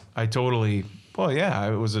good. I totally. Well, yeah,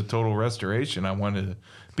 it was a total restoration. I wanted to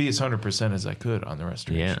be as 100% as I could on the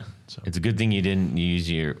restoration. Yeah. So. It's a good thing you didn't use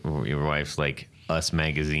your wife's like Us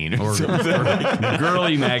magazine or Or something.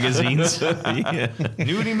 girly magazines. Yeah.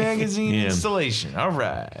 Nudie magazine Yeah. installation. All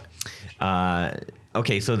right.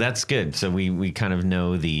 Okay, so that's good. So we kind of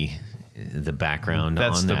know the background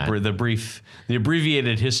That's on that. the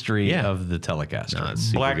abbreviated history Yeah. of the Telecaster. No, it's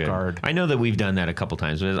super Blackguard. good. I know that we've done that a couple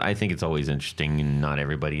times, but I think it's always interesting, and not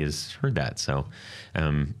everybody has heard that. So,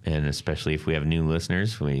 and especially if we have new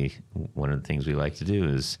listeners, one of the things we like to do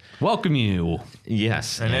is Welcome you. And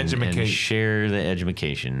and educate. share the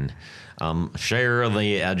education. Share the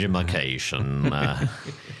education.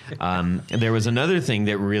 There was another thing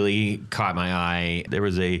that really caught my eye. There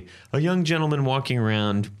was a young gentleman walking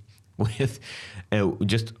around with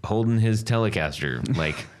just holding his Telecaster,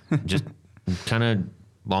 like just kind of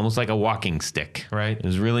almost like a walking stick. Right. It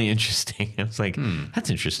was really interesting. I was like, that's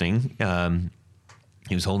interesting.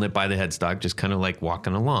 He was holding it by the headstock, just kind of like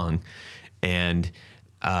walking along. And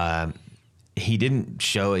he didn't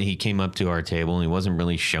show it. He came up to our table and he wasn't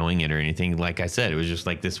really showing it or anything. Like I said, it was just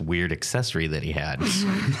like this weird accessory that he had.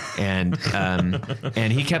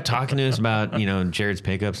 and he kept talking to us about, Jared's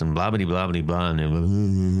pickups and blah, blah, blah, blah, blah.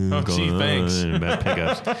 And Oh, gee, thanks. about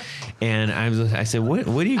pickups. And I said, what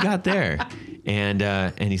do you got there?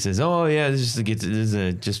 And he says, oh yeah, this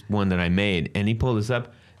is just one that I made. And he pulled this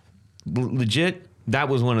up. Legit, that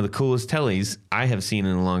was one of the coolest tellies I have seen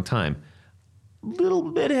in a long time. Little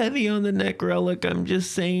bit heavy on the neck relic, I'm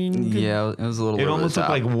just saying. Yeah, it was a little. It over almost the looked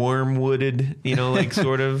top. like worm-wooded, like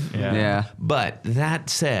sort of. Yeah. But that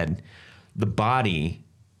said, the body,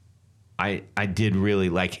 I did really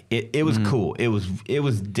like it. It was cool. It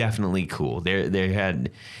was definitely cool. There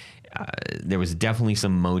was definitely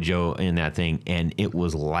some mojo in that thing, and it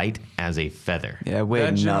was light as a feather. Yeah, it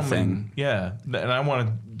weighed That nothing. gentleman, yeah, and I want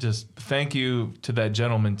to just thank you to that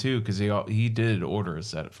gentleman too, because he did order a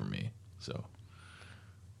set for me. So,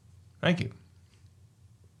 thank you.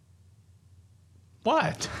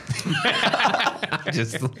 What?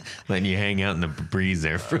 Just letting you hang out in the breeze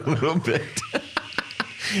there for a little bit.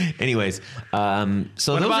 Anyways,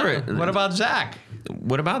 so What about Zach?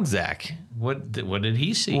 what about Zach? What did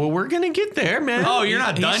he see? Well, we're gonna get there, man. Oh, you're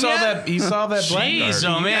not done yet? He saw that Blackguard. Jeez,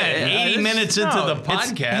 oh man, 80 minutes into the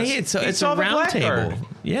podcast. It's He a saw the round table. Blackguard.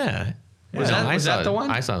 Yeah. Was that the one?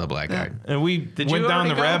 I saw the Blackguard. And we you went down already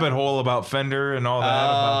the go? rabbit hole about Fender and all that.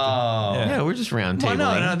 Oh. Yeah, we're just round Well,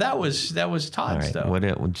 tabling. no, that was All Todd's right. though.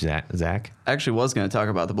 What Zach? I actually was going to talk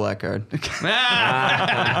about the Blackguard.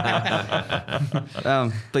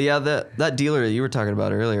 But yeah, that dealer that you were talking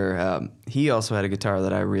about earlier, he also had a guitar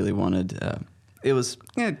that I really wanted. It was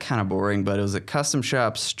kind of boring, but it was a custom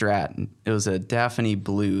shop Strat. It was a Daphne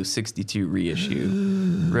Blue 62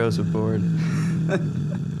 reissue, rosewood board.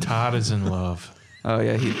 Todd is in love. Oh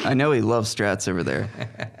yeah, I know he loves Strats over there.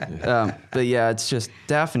 But yeah, it's just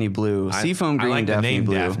Daphne Blue, seafoam green I like Daphne the name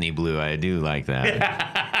Blue. Daphne Blue. I do like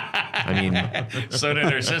that. I mean, So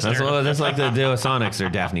did her sister. that's like the Duosonics are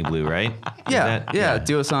Daphne Blue, right? Yeah, Is that-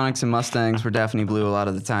 Duosonics and Mustangs were Daphne Blue a lot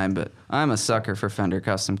of the time, but I'm a sucker for Fender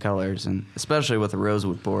custom colors, and especially with a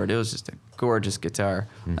rosewood board. It was just a gorgeous guitar.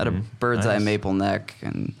 Had a bird's eye maple neck,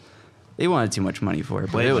 and they wanted too much money for it,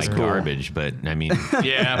 but Played it was like cool. garbage, but I mean,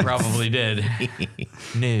 Yeah, probably did.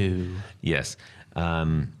 No. yes.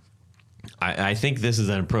 I think this is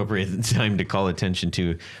an appropriate time to call attention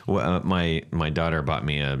to my daughter bought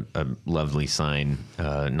me a lovely sign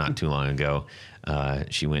not too long ago.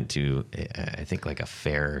 She went to I think like a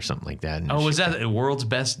fair or something like that. And Oh, was that the World's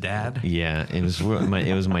Best Dad? yeah, it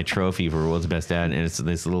was my trophy for World's Best Dad, and it's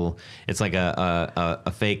this little. It's like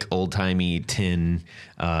a fake old timey tin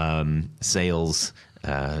sales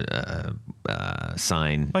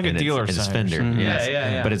sign, Like a and dealer it's sign. Fender, yes.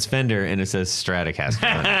 Yeah. But it's Fender, and it says Stratocaster.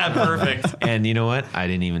 on it. Perfect. And you know what? I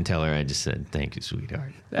didn't even tell her. I just said, "Thank you,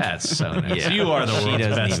 sweetheart." That's so nice. Yeah. You are the She world's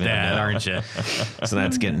doesn't best even dad, know. aren't you? So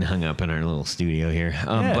that's getting hung up in our little studio here.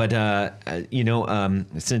 But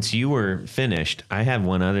since you were finished, I have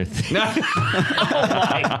one other thing.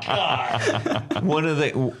 One of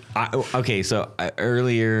the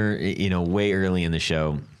earlier, way early in the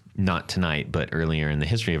show, not tonight, but earlier in the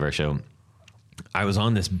history of our show, I was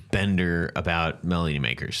on this bender about melody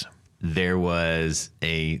makers. there was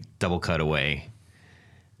a double cutaway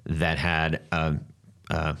that had a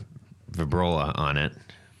vibrola on it.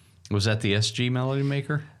 Was that the SG Melody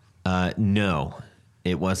Maker? No,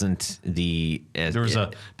 it wasn't the. There was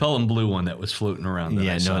a Pelham Blue one that was floating around. That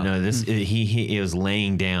I saw. no. This he was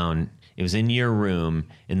laying down. It was in your room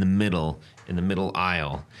in the middle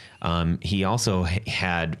aisle. He also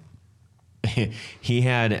had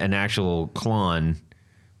an actual Klon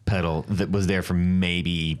pedal that was there for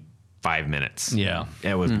maybe 5 minutes. Yeah.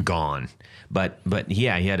 It was gone. But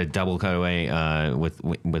yeah, he had a double cutaway with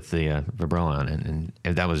the vibrola on it, and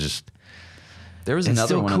that was just. There was It's another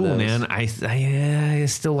still one cool, of those. man. I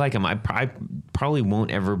still like them. I probably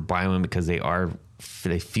won't ever buy one because they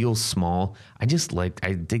feel small. I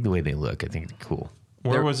dig the way they look. I think they're cool.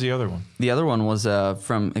 Where was the other one? The other one was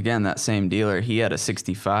from, again, that same dealer. He had a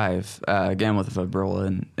 65, again, with a vibrola,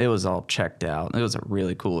 and it was all checked out. It was a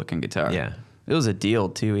really cool looking guitar. Yeah. It was a deal,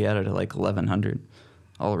 too. He had it at like $1,100,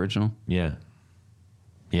 all original. Yeah.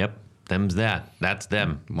 Yep. Them's that. That's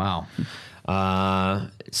them. Wow.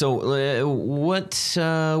 So what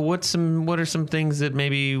are some things that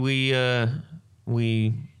maybe we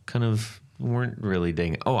kind of weren't really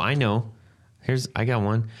digging? Oh, I know. I got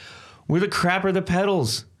one. We're the crap or the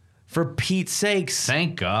pedals, for Pete's sakes.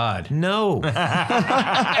 Thank God. No. No,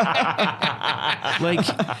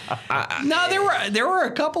 there were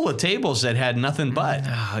a couple of tables that had nothing but.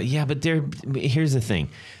 Yeah, but here's the thing.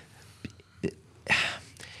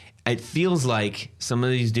 It feels like some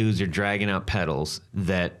of these dudes are dragging out pedals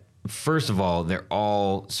that, first of all, they're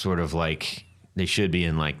all sort of like, they should be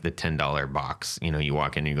in like the $10 box. You know, you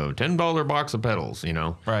walk in and you go, $10 box of pedals, you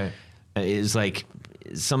know? Right. It's like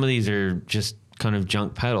some of these are just kind of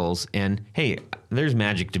junk pedals. And hey, there's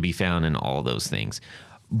magic to be found in all those things.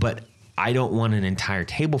 But I don't want an entire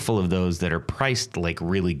table full of those that are priced like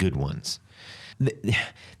really good ones.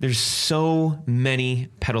 There's so many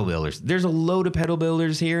pedal builders. There's a load of pedal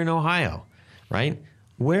builders here in Ohio, right?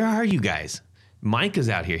 Where are you guys? Mike is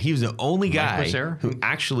out here. He was the only guy who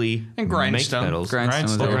actually And makes Grindstone. pedals. Grindstone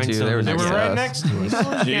was Grindstone. there, too. They were, They next were to right us. next to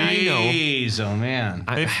us. Yeah, I know. Jeez, oh man.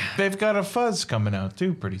 They've got a fuzz coming out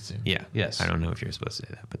too pretty soon. Yeah. Yes. I don't know if you're supposed to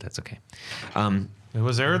say that, but that's okay. It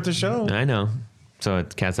was there at the show. I know. So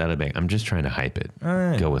it's cat's out of the bag. I'm just trying to hype it.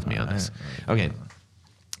 Go with me on this. Okay.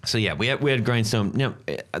 So yeah, we had Grindstone. Now,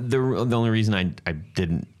 the only reason I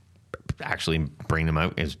didn't actually bring them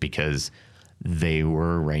out is because they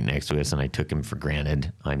were right next to us, and I took them for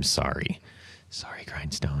granted. I'm sorry. Sorry,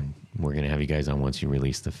 Grindstone. We're going to have you guys on once you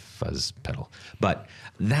release the fuzz pedal. But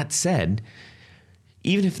that said,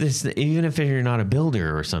 even if you're not a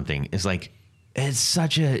builder or something, it's like it's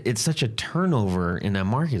such a turnover in that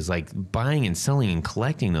market. It's like buying and selling and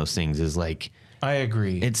collecting those things is like I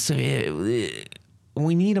agree.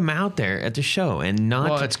 we need them out there at the show, and not.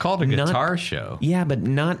 Well, it's called a guitar show. Yeah, but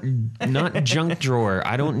not junk drawer.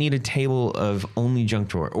 I don't need a table of only junk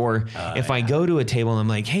drawer. Or if I go to a table and I'm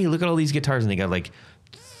like, hey, look at all these guitars, and they got like,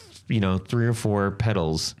 3 or 4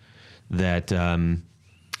 pedals that,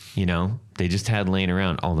 they just had laying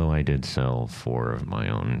around. Although I did sell 4 of my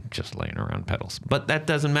own just laying around pedals, but that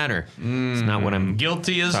doesn't matter. It's not what I'm.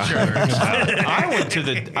 Guilty as charged.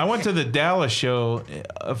 I went to the Dallas show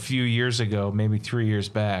a few years ago, maybe 3 years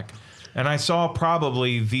back, and I saw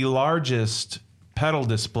probably the largest pedal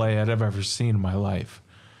display I'd ever seen in my life.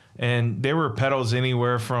 And there were pedals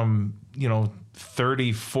anywhere from, $30,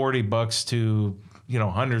 $40 to,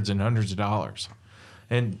 hundreds and hundreds of dollars.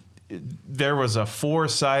 And there was a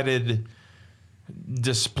 4-sided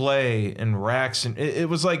display and racks, and it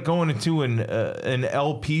was like going into an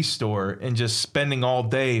LP store and just spending all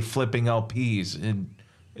day flipping LPs, and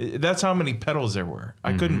that's how many pedals there were.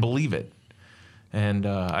 I couldn't believe it, and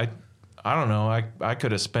I don't know. I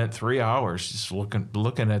could have spent 3 hours just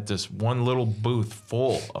looking at this one little booth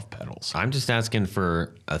full of pedals. I'm just asking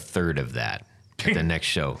for a third of that at the next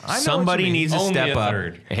show. I know what Somebody you mean. needs to Only step a up.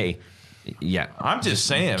 third. Hey, yeah. I'm just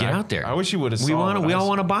saying. Get out there. I wish you would have. We all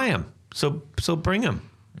want to buy them. So bring them.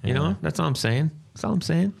 You know, that's all I'm saying. That's all I'm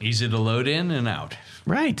saying. Easy to load in and out.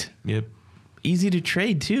 Right. Yep. Easy to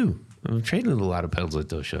trade too. I've traded a lot of pedals at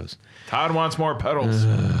those shows. Todd wants more pedals.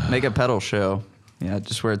 Make a pedal show. Yeah,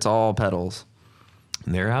 just where it's all pedals.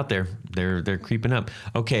 They're out there. They're creeping up.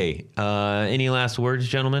 Okay. Any last words,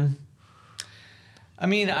 gentlemen? I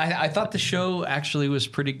mean, I thought the show actually was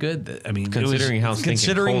pretty good. I mean, Considering how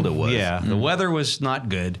stinking cold it was. Yeah, the weather was not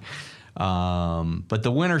good. But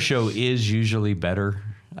the winter show is usually better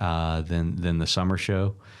than the summer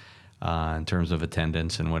show in terms of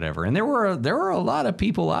attendance and whatever. And there were a lot of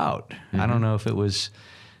people out. I don't know if it was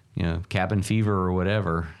cabin fever or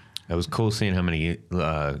whatever. It was cool seeing how many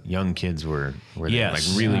young kids were there. Yes.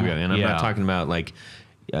 Like really, really. And I'm Yeah. not talking about like,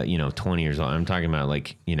 20 years old. I'm talking about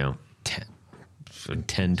like, 10,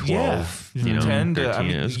 12, 10 to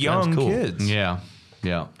 13. It was young cool. kids. Yeah,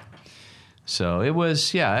 yeah. So it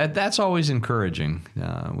was, yeah. That's always encouraging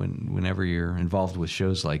whenever you're involved with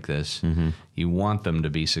shows like this. You want them to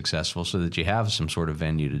be successful so that you have some sort of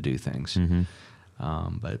venue to do things.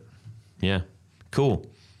 But Yeah. Cool.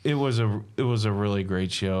 It was a really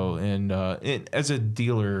great show, and as a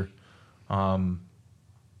dealer,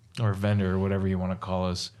 or vendor, or whatever you want to call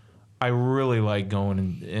us, I really like going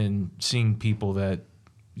and seeing people that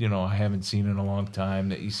I haven't seen in a long time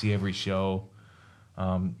that you see every show.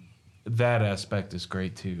 That aspect is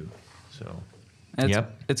great too. So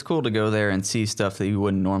It's cool to go there and see stuff that you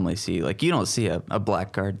wouldn't normally see. Like you don't see a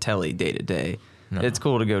Blackguard telly day to day. It's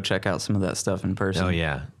cool to go check out some of that stuff in person. Oh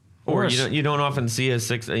yeah. Or Or you don't often see a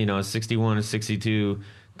 61, a 62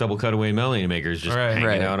 double cutaway melody makers just Right. hanging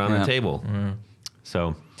Right. out on Yeah. the table.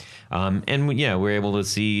 So, we're able to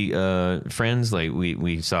see friends. Like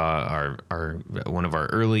we saw our one of our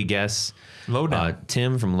early guests, Lowdown.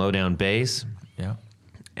 Tim from Lowdown Bass, yeah.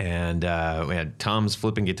 and we had Tom's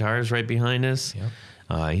flipping guitars right behind us.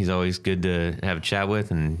 Yep. He's always good to have a chat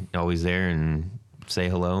with, and always there and say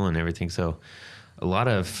hello and everything. So, a lot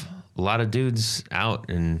of dudes out,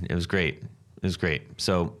 and it was great. It was great.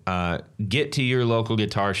 So get to your local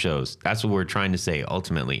guitar shows. That's what we're trying to say,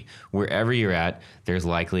 ultimately. Wherever you're at, there's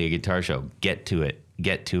likely a guitar show. Get to it.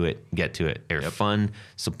 Get to it. Get to it. They're fun.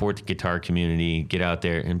 Support the guitar community. Get out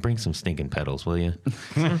there and bring some stinking pedals, will you?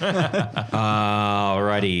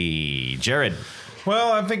 Alrighty. Jared.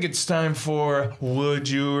 Well, I think it's time for Would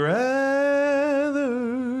You Rather?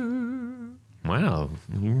 Wow.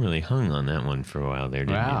 You really hung on that one for a while there,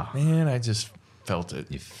 didn't wow. Man, I just felt it.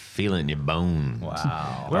 you? You feel it in your bones.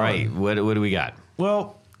 Wow. All right. What do we got?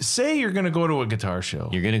 Well, say you're going to go to a guitar show.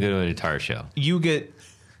 You're going to go to a guitar show. You get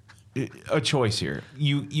a choice here.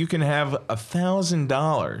 You can have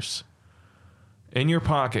 $1,000 in your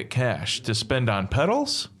pocket cash to spend on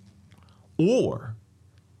pedals, or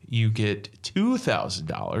you get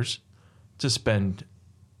 $2,000 to spend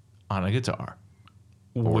on a guitar.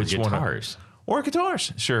 Or guitars. Or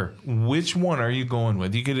guitars, sure. Which one are you going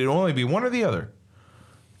with? You could only be one or the other.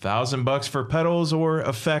 $1,000 for pedals or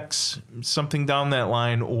effects, something down that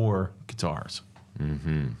line, or guitars.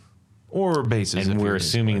 Mm-hmm. Or basses. And if we're you're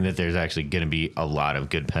assuming that there's actually going to be a lot of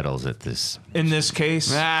good pedals at this. in this case,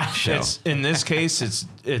 show. it's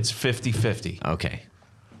 50-50. Okay.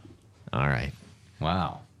 All right.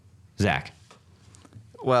 Wow. Zach.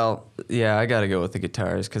 Well, yeah, I got to go with the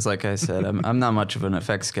guitars because, like I said, I'm not much of an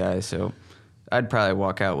effects guy, so I'd probably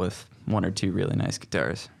walk out with one or two really nice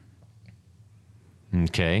guitars.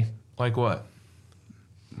 Okay. Like what?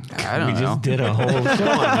 I don't We know. just did a whole show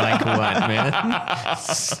on like what,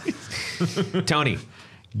 man? Tony.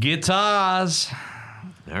 Guitars.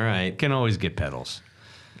 All right. Can always get pedals.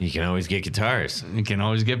 You can always get guitars. You can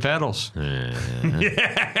always get pedals. The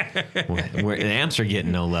amps are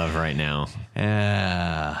getting no love right now.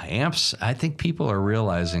 Amps, I think people are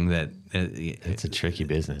realizing that It's a tricky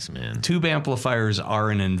business, man. tube amplifiers are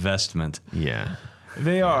an investment. Yeah.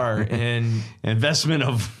 They are, and Investment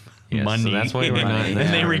of Yeah, money. so that's why we're not- and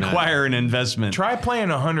yeah, they we're not- require an investment. try playing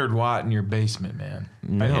 100 watt in your basement, man. I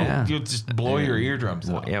know Yeah. you'll just blow your eardrums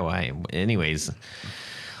out. Yeah, why? Anyways,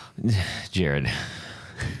 Jared.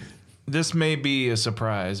 This may be a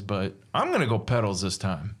surprise, but I'm going to go pedals this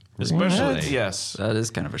time. Especially, Really? yes. That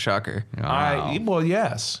is kind of a shocker. Well,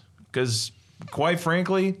 yes. Because, quite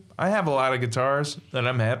frankly, I have a lot of guitars that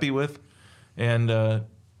I'm happy with. And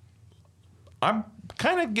I'm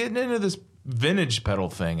kind of getting into this vintage pedal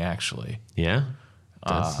thing, actually. Yeah.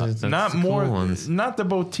 That's Not the more, cool ones. not the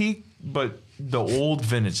boutique, but the old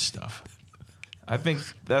vintage stuff. I think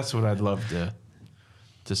that's what I'd love to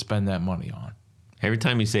spend that money on. Every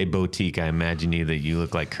time you say boutique, I imagine you that you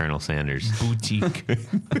look like Colonel Sanders. Boutique.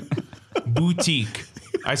 Boutique.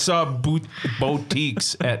 I saw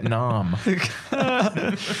boutiques at Nam. Knew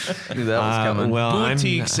that was coming. Well,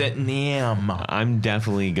 Boutiques at Nam. I'm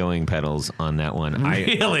definitely going pedals on that one.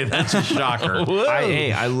 Really? That's a shocker.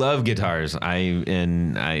 I love guitars.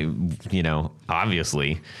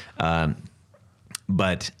 Obviously,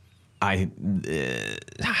 but I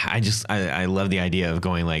love the idea of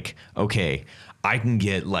going like, okay, I can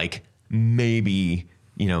get like maybe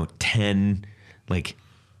 10 like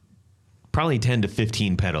probably 10 to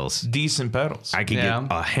 15 pedals. Decent pedals. I could Yeah.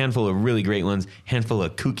 get a handful of really great ones, handful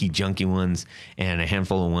of kooky, junky ones, and a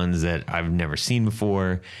handful of ones that I've never seen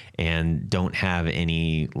before and don't have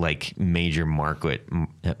any like major market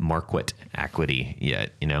equity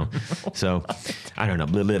yet, you know? So I don't know.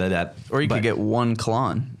 Blah, blah, blah, blah. Or you could get one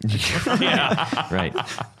Klon. Yeah, right.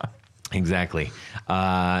 Exactly.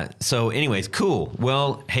 So anyways, cool.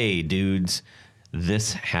 Well, hey, dudes,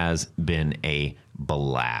 this has been a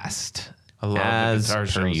blast. I love the as guitar per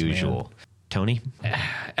shows, usual. man. Tony?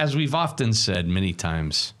 As we've often said many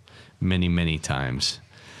times, many times,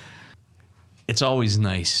 it's always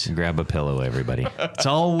nice. Grab a pillow, everybody. It's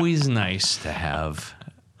always nice to have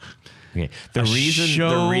Okay. The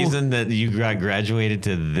reason that you got graduated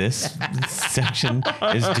to this section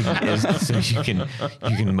is so you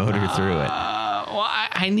can motor through it. well,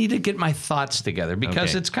 I need to get my thoughts together because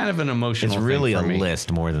Okay. it's kind of an emotional It's really thing a for me.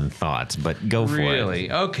 list more than thoughts, but go for it.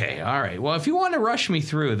 Really? Okay. All right. Well, if you want to rush me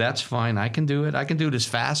through, that's fine. I can do it. I can do it as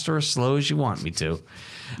fast or as slow as you want me to.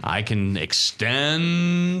 I can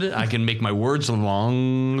extend. I can make my words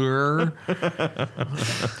longer. But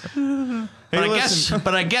I guess I what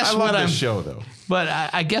love I'm this show, though. But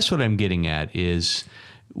I guess what I'm getting at is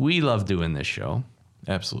we love doing this show.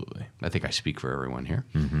 Absolutely. I think I speak for everyone here.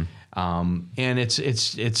 And it's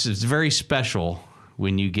very special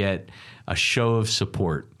when you get a show of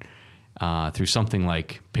support through something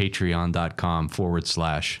like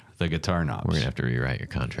patreon.com/the Guitar Knobs. We're going to have to rewrite your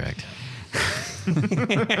contract.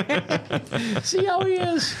 See how he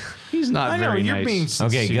is? He's not I know, very you're nice. being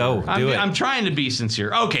sincere. Okay, go. Do it. I'm trying to be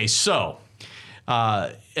sincere. Okay, so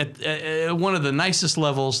at one of the nicest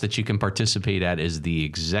levels that you can participate at is the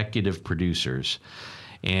executive producers.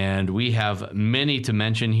 And we have many to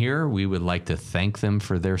mention here. We would like to thank them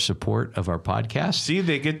for their support of our podcast. See,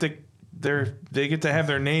 they get to have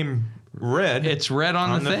their name read. It's read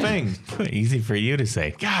on the thing. Easy for you to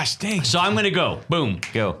say. Gosh dang. So I'm going to go. Boom.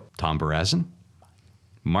 Go. Tom Barazin,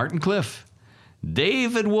 Martin Cliff,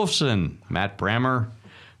 David Wolfson, Matt Brammer,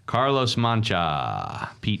 Carlos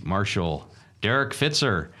Mancha, Pete Marshall, Derek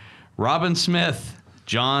Fitzer, Robin Smith,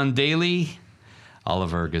 John Daly,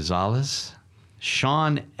 Oliver Gonzalez,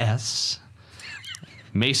 Sean S.,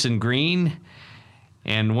 Mason Green,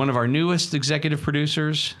 and one of our newest executive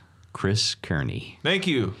producers, Chris Kearney. Thank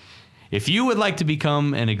you. If you would like to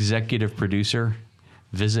become an executive producer,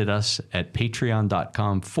 visit us at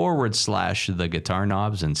patreon.com/the Guitar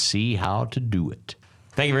Knobs and see how to do it.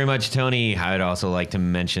 Thank you very much, Tony. I would also like to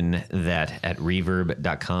mention that at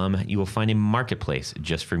reverb.com, you will find a marketplace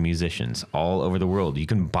just for musicians all over the world. You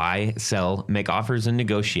can buy, sell, make offers, and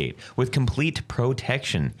negotiate with complete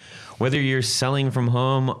protection. Whether you're selling from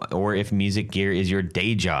home or if music gear is your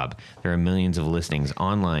day job, there are millions of listings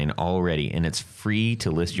online already, and it's free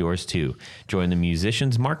to list yours too. Join the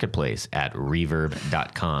musicians marketplace at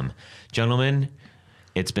reverb.com. Gentlemen,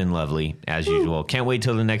 it's been lovely, as usual. Can't wait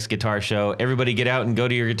till the next guitar show. Everybody get out and go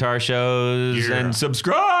to your guitar shows and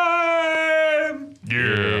subscribe!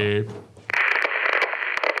 Yeah.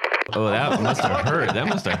 Oh, that must have hurt. That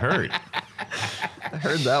must have hurt. I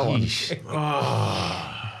heard that one.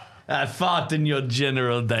 I fought in your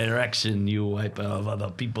general direction, you wiper of other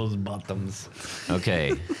people's bottoms.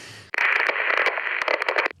 Okay.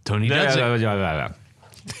 Tony does it.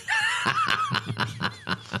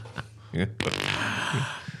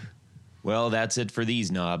 Well, that's it for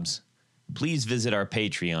these knobs. Please visit our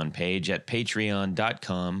Patreon page at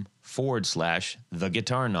patreon.com/the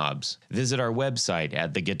Guitar Knobs. Visit our website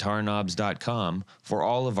at theguitarknobs.com for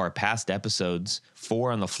all of our past episodes,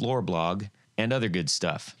 4 on the Floor blog, and other good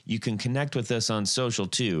stuff. You can connect with us on social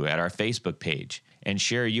too at our Facebook page and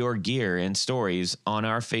share your gear and stories on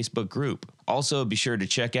our Facebook group. Also, be sure to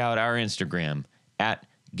check out our Instagram at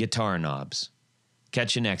Guitar Knobs.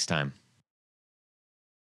 Catch you next time.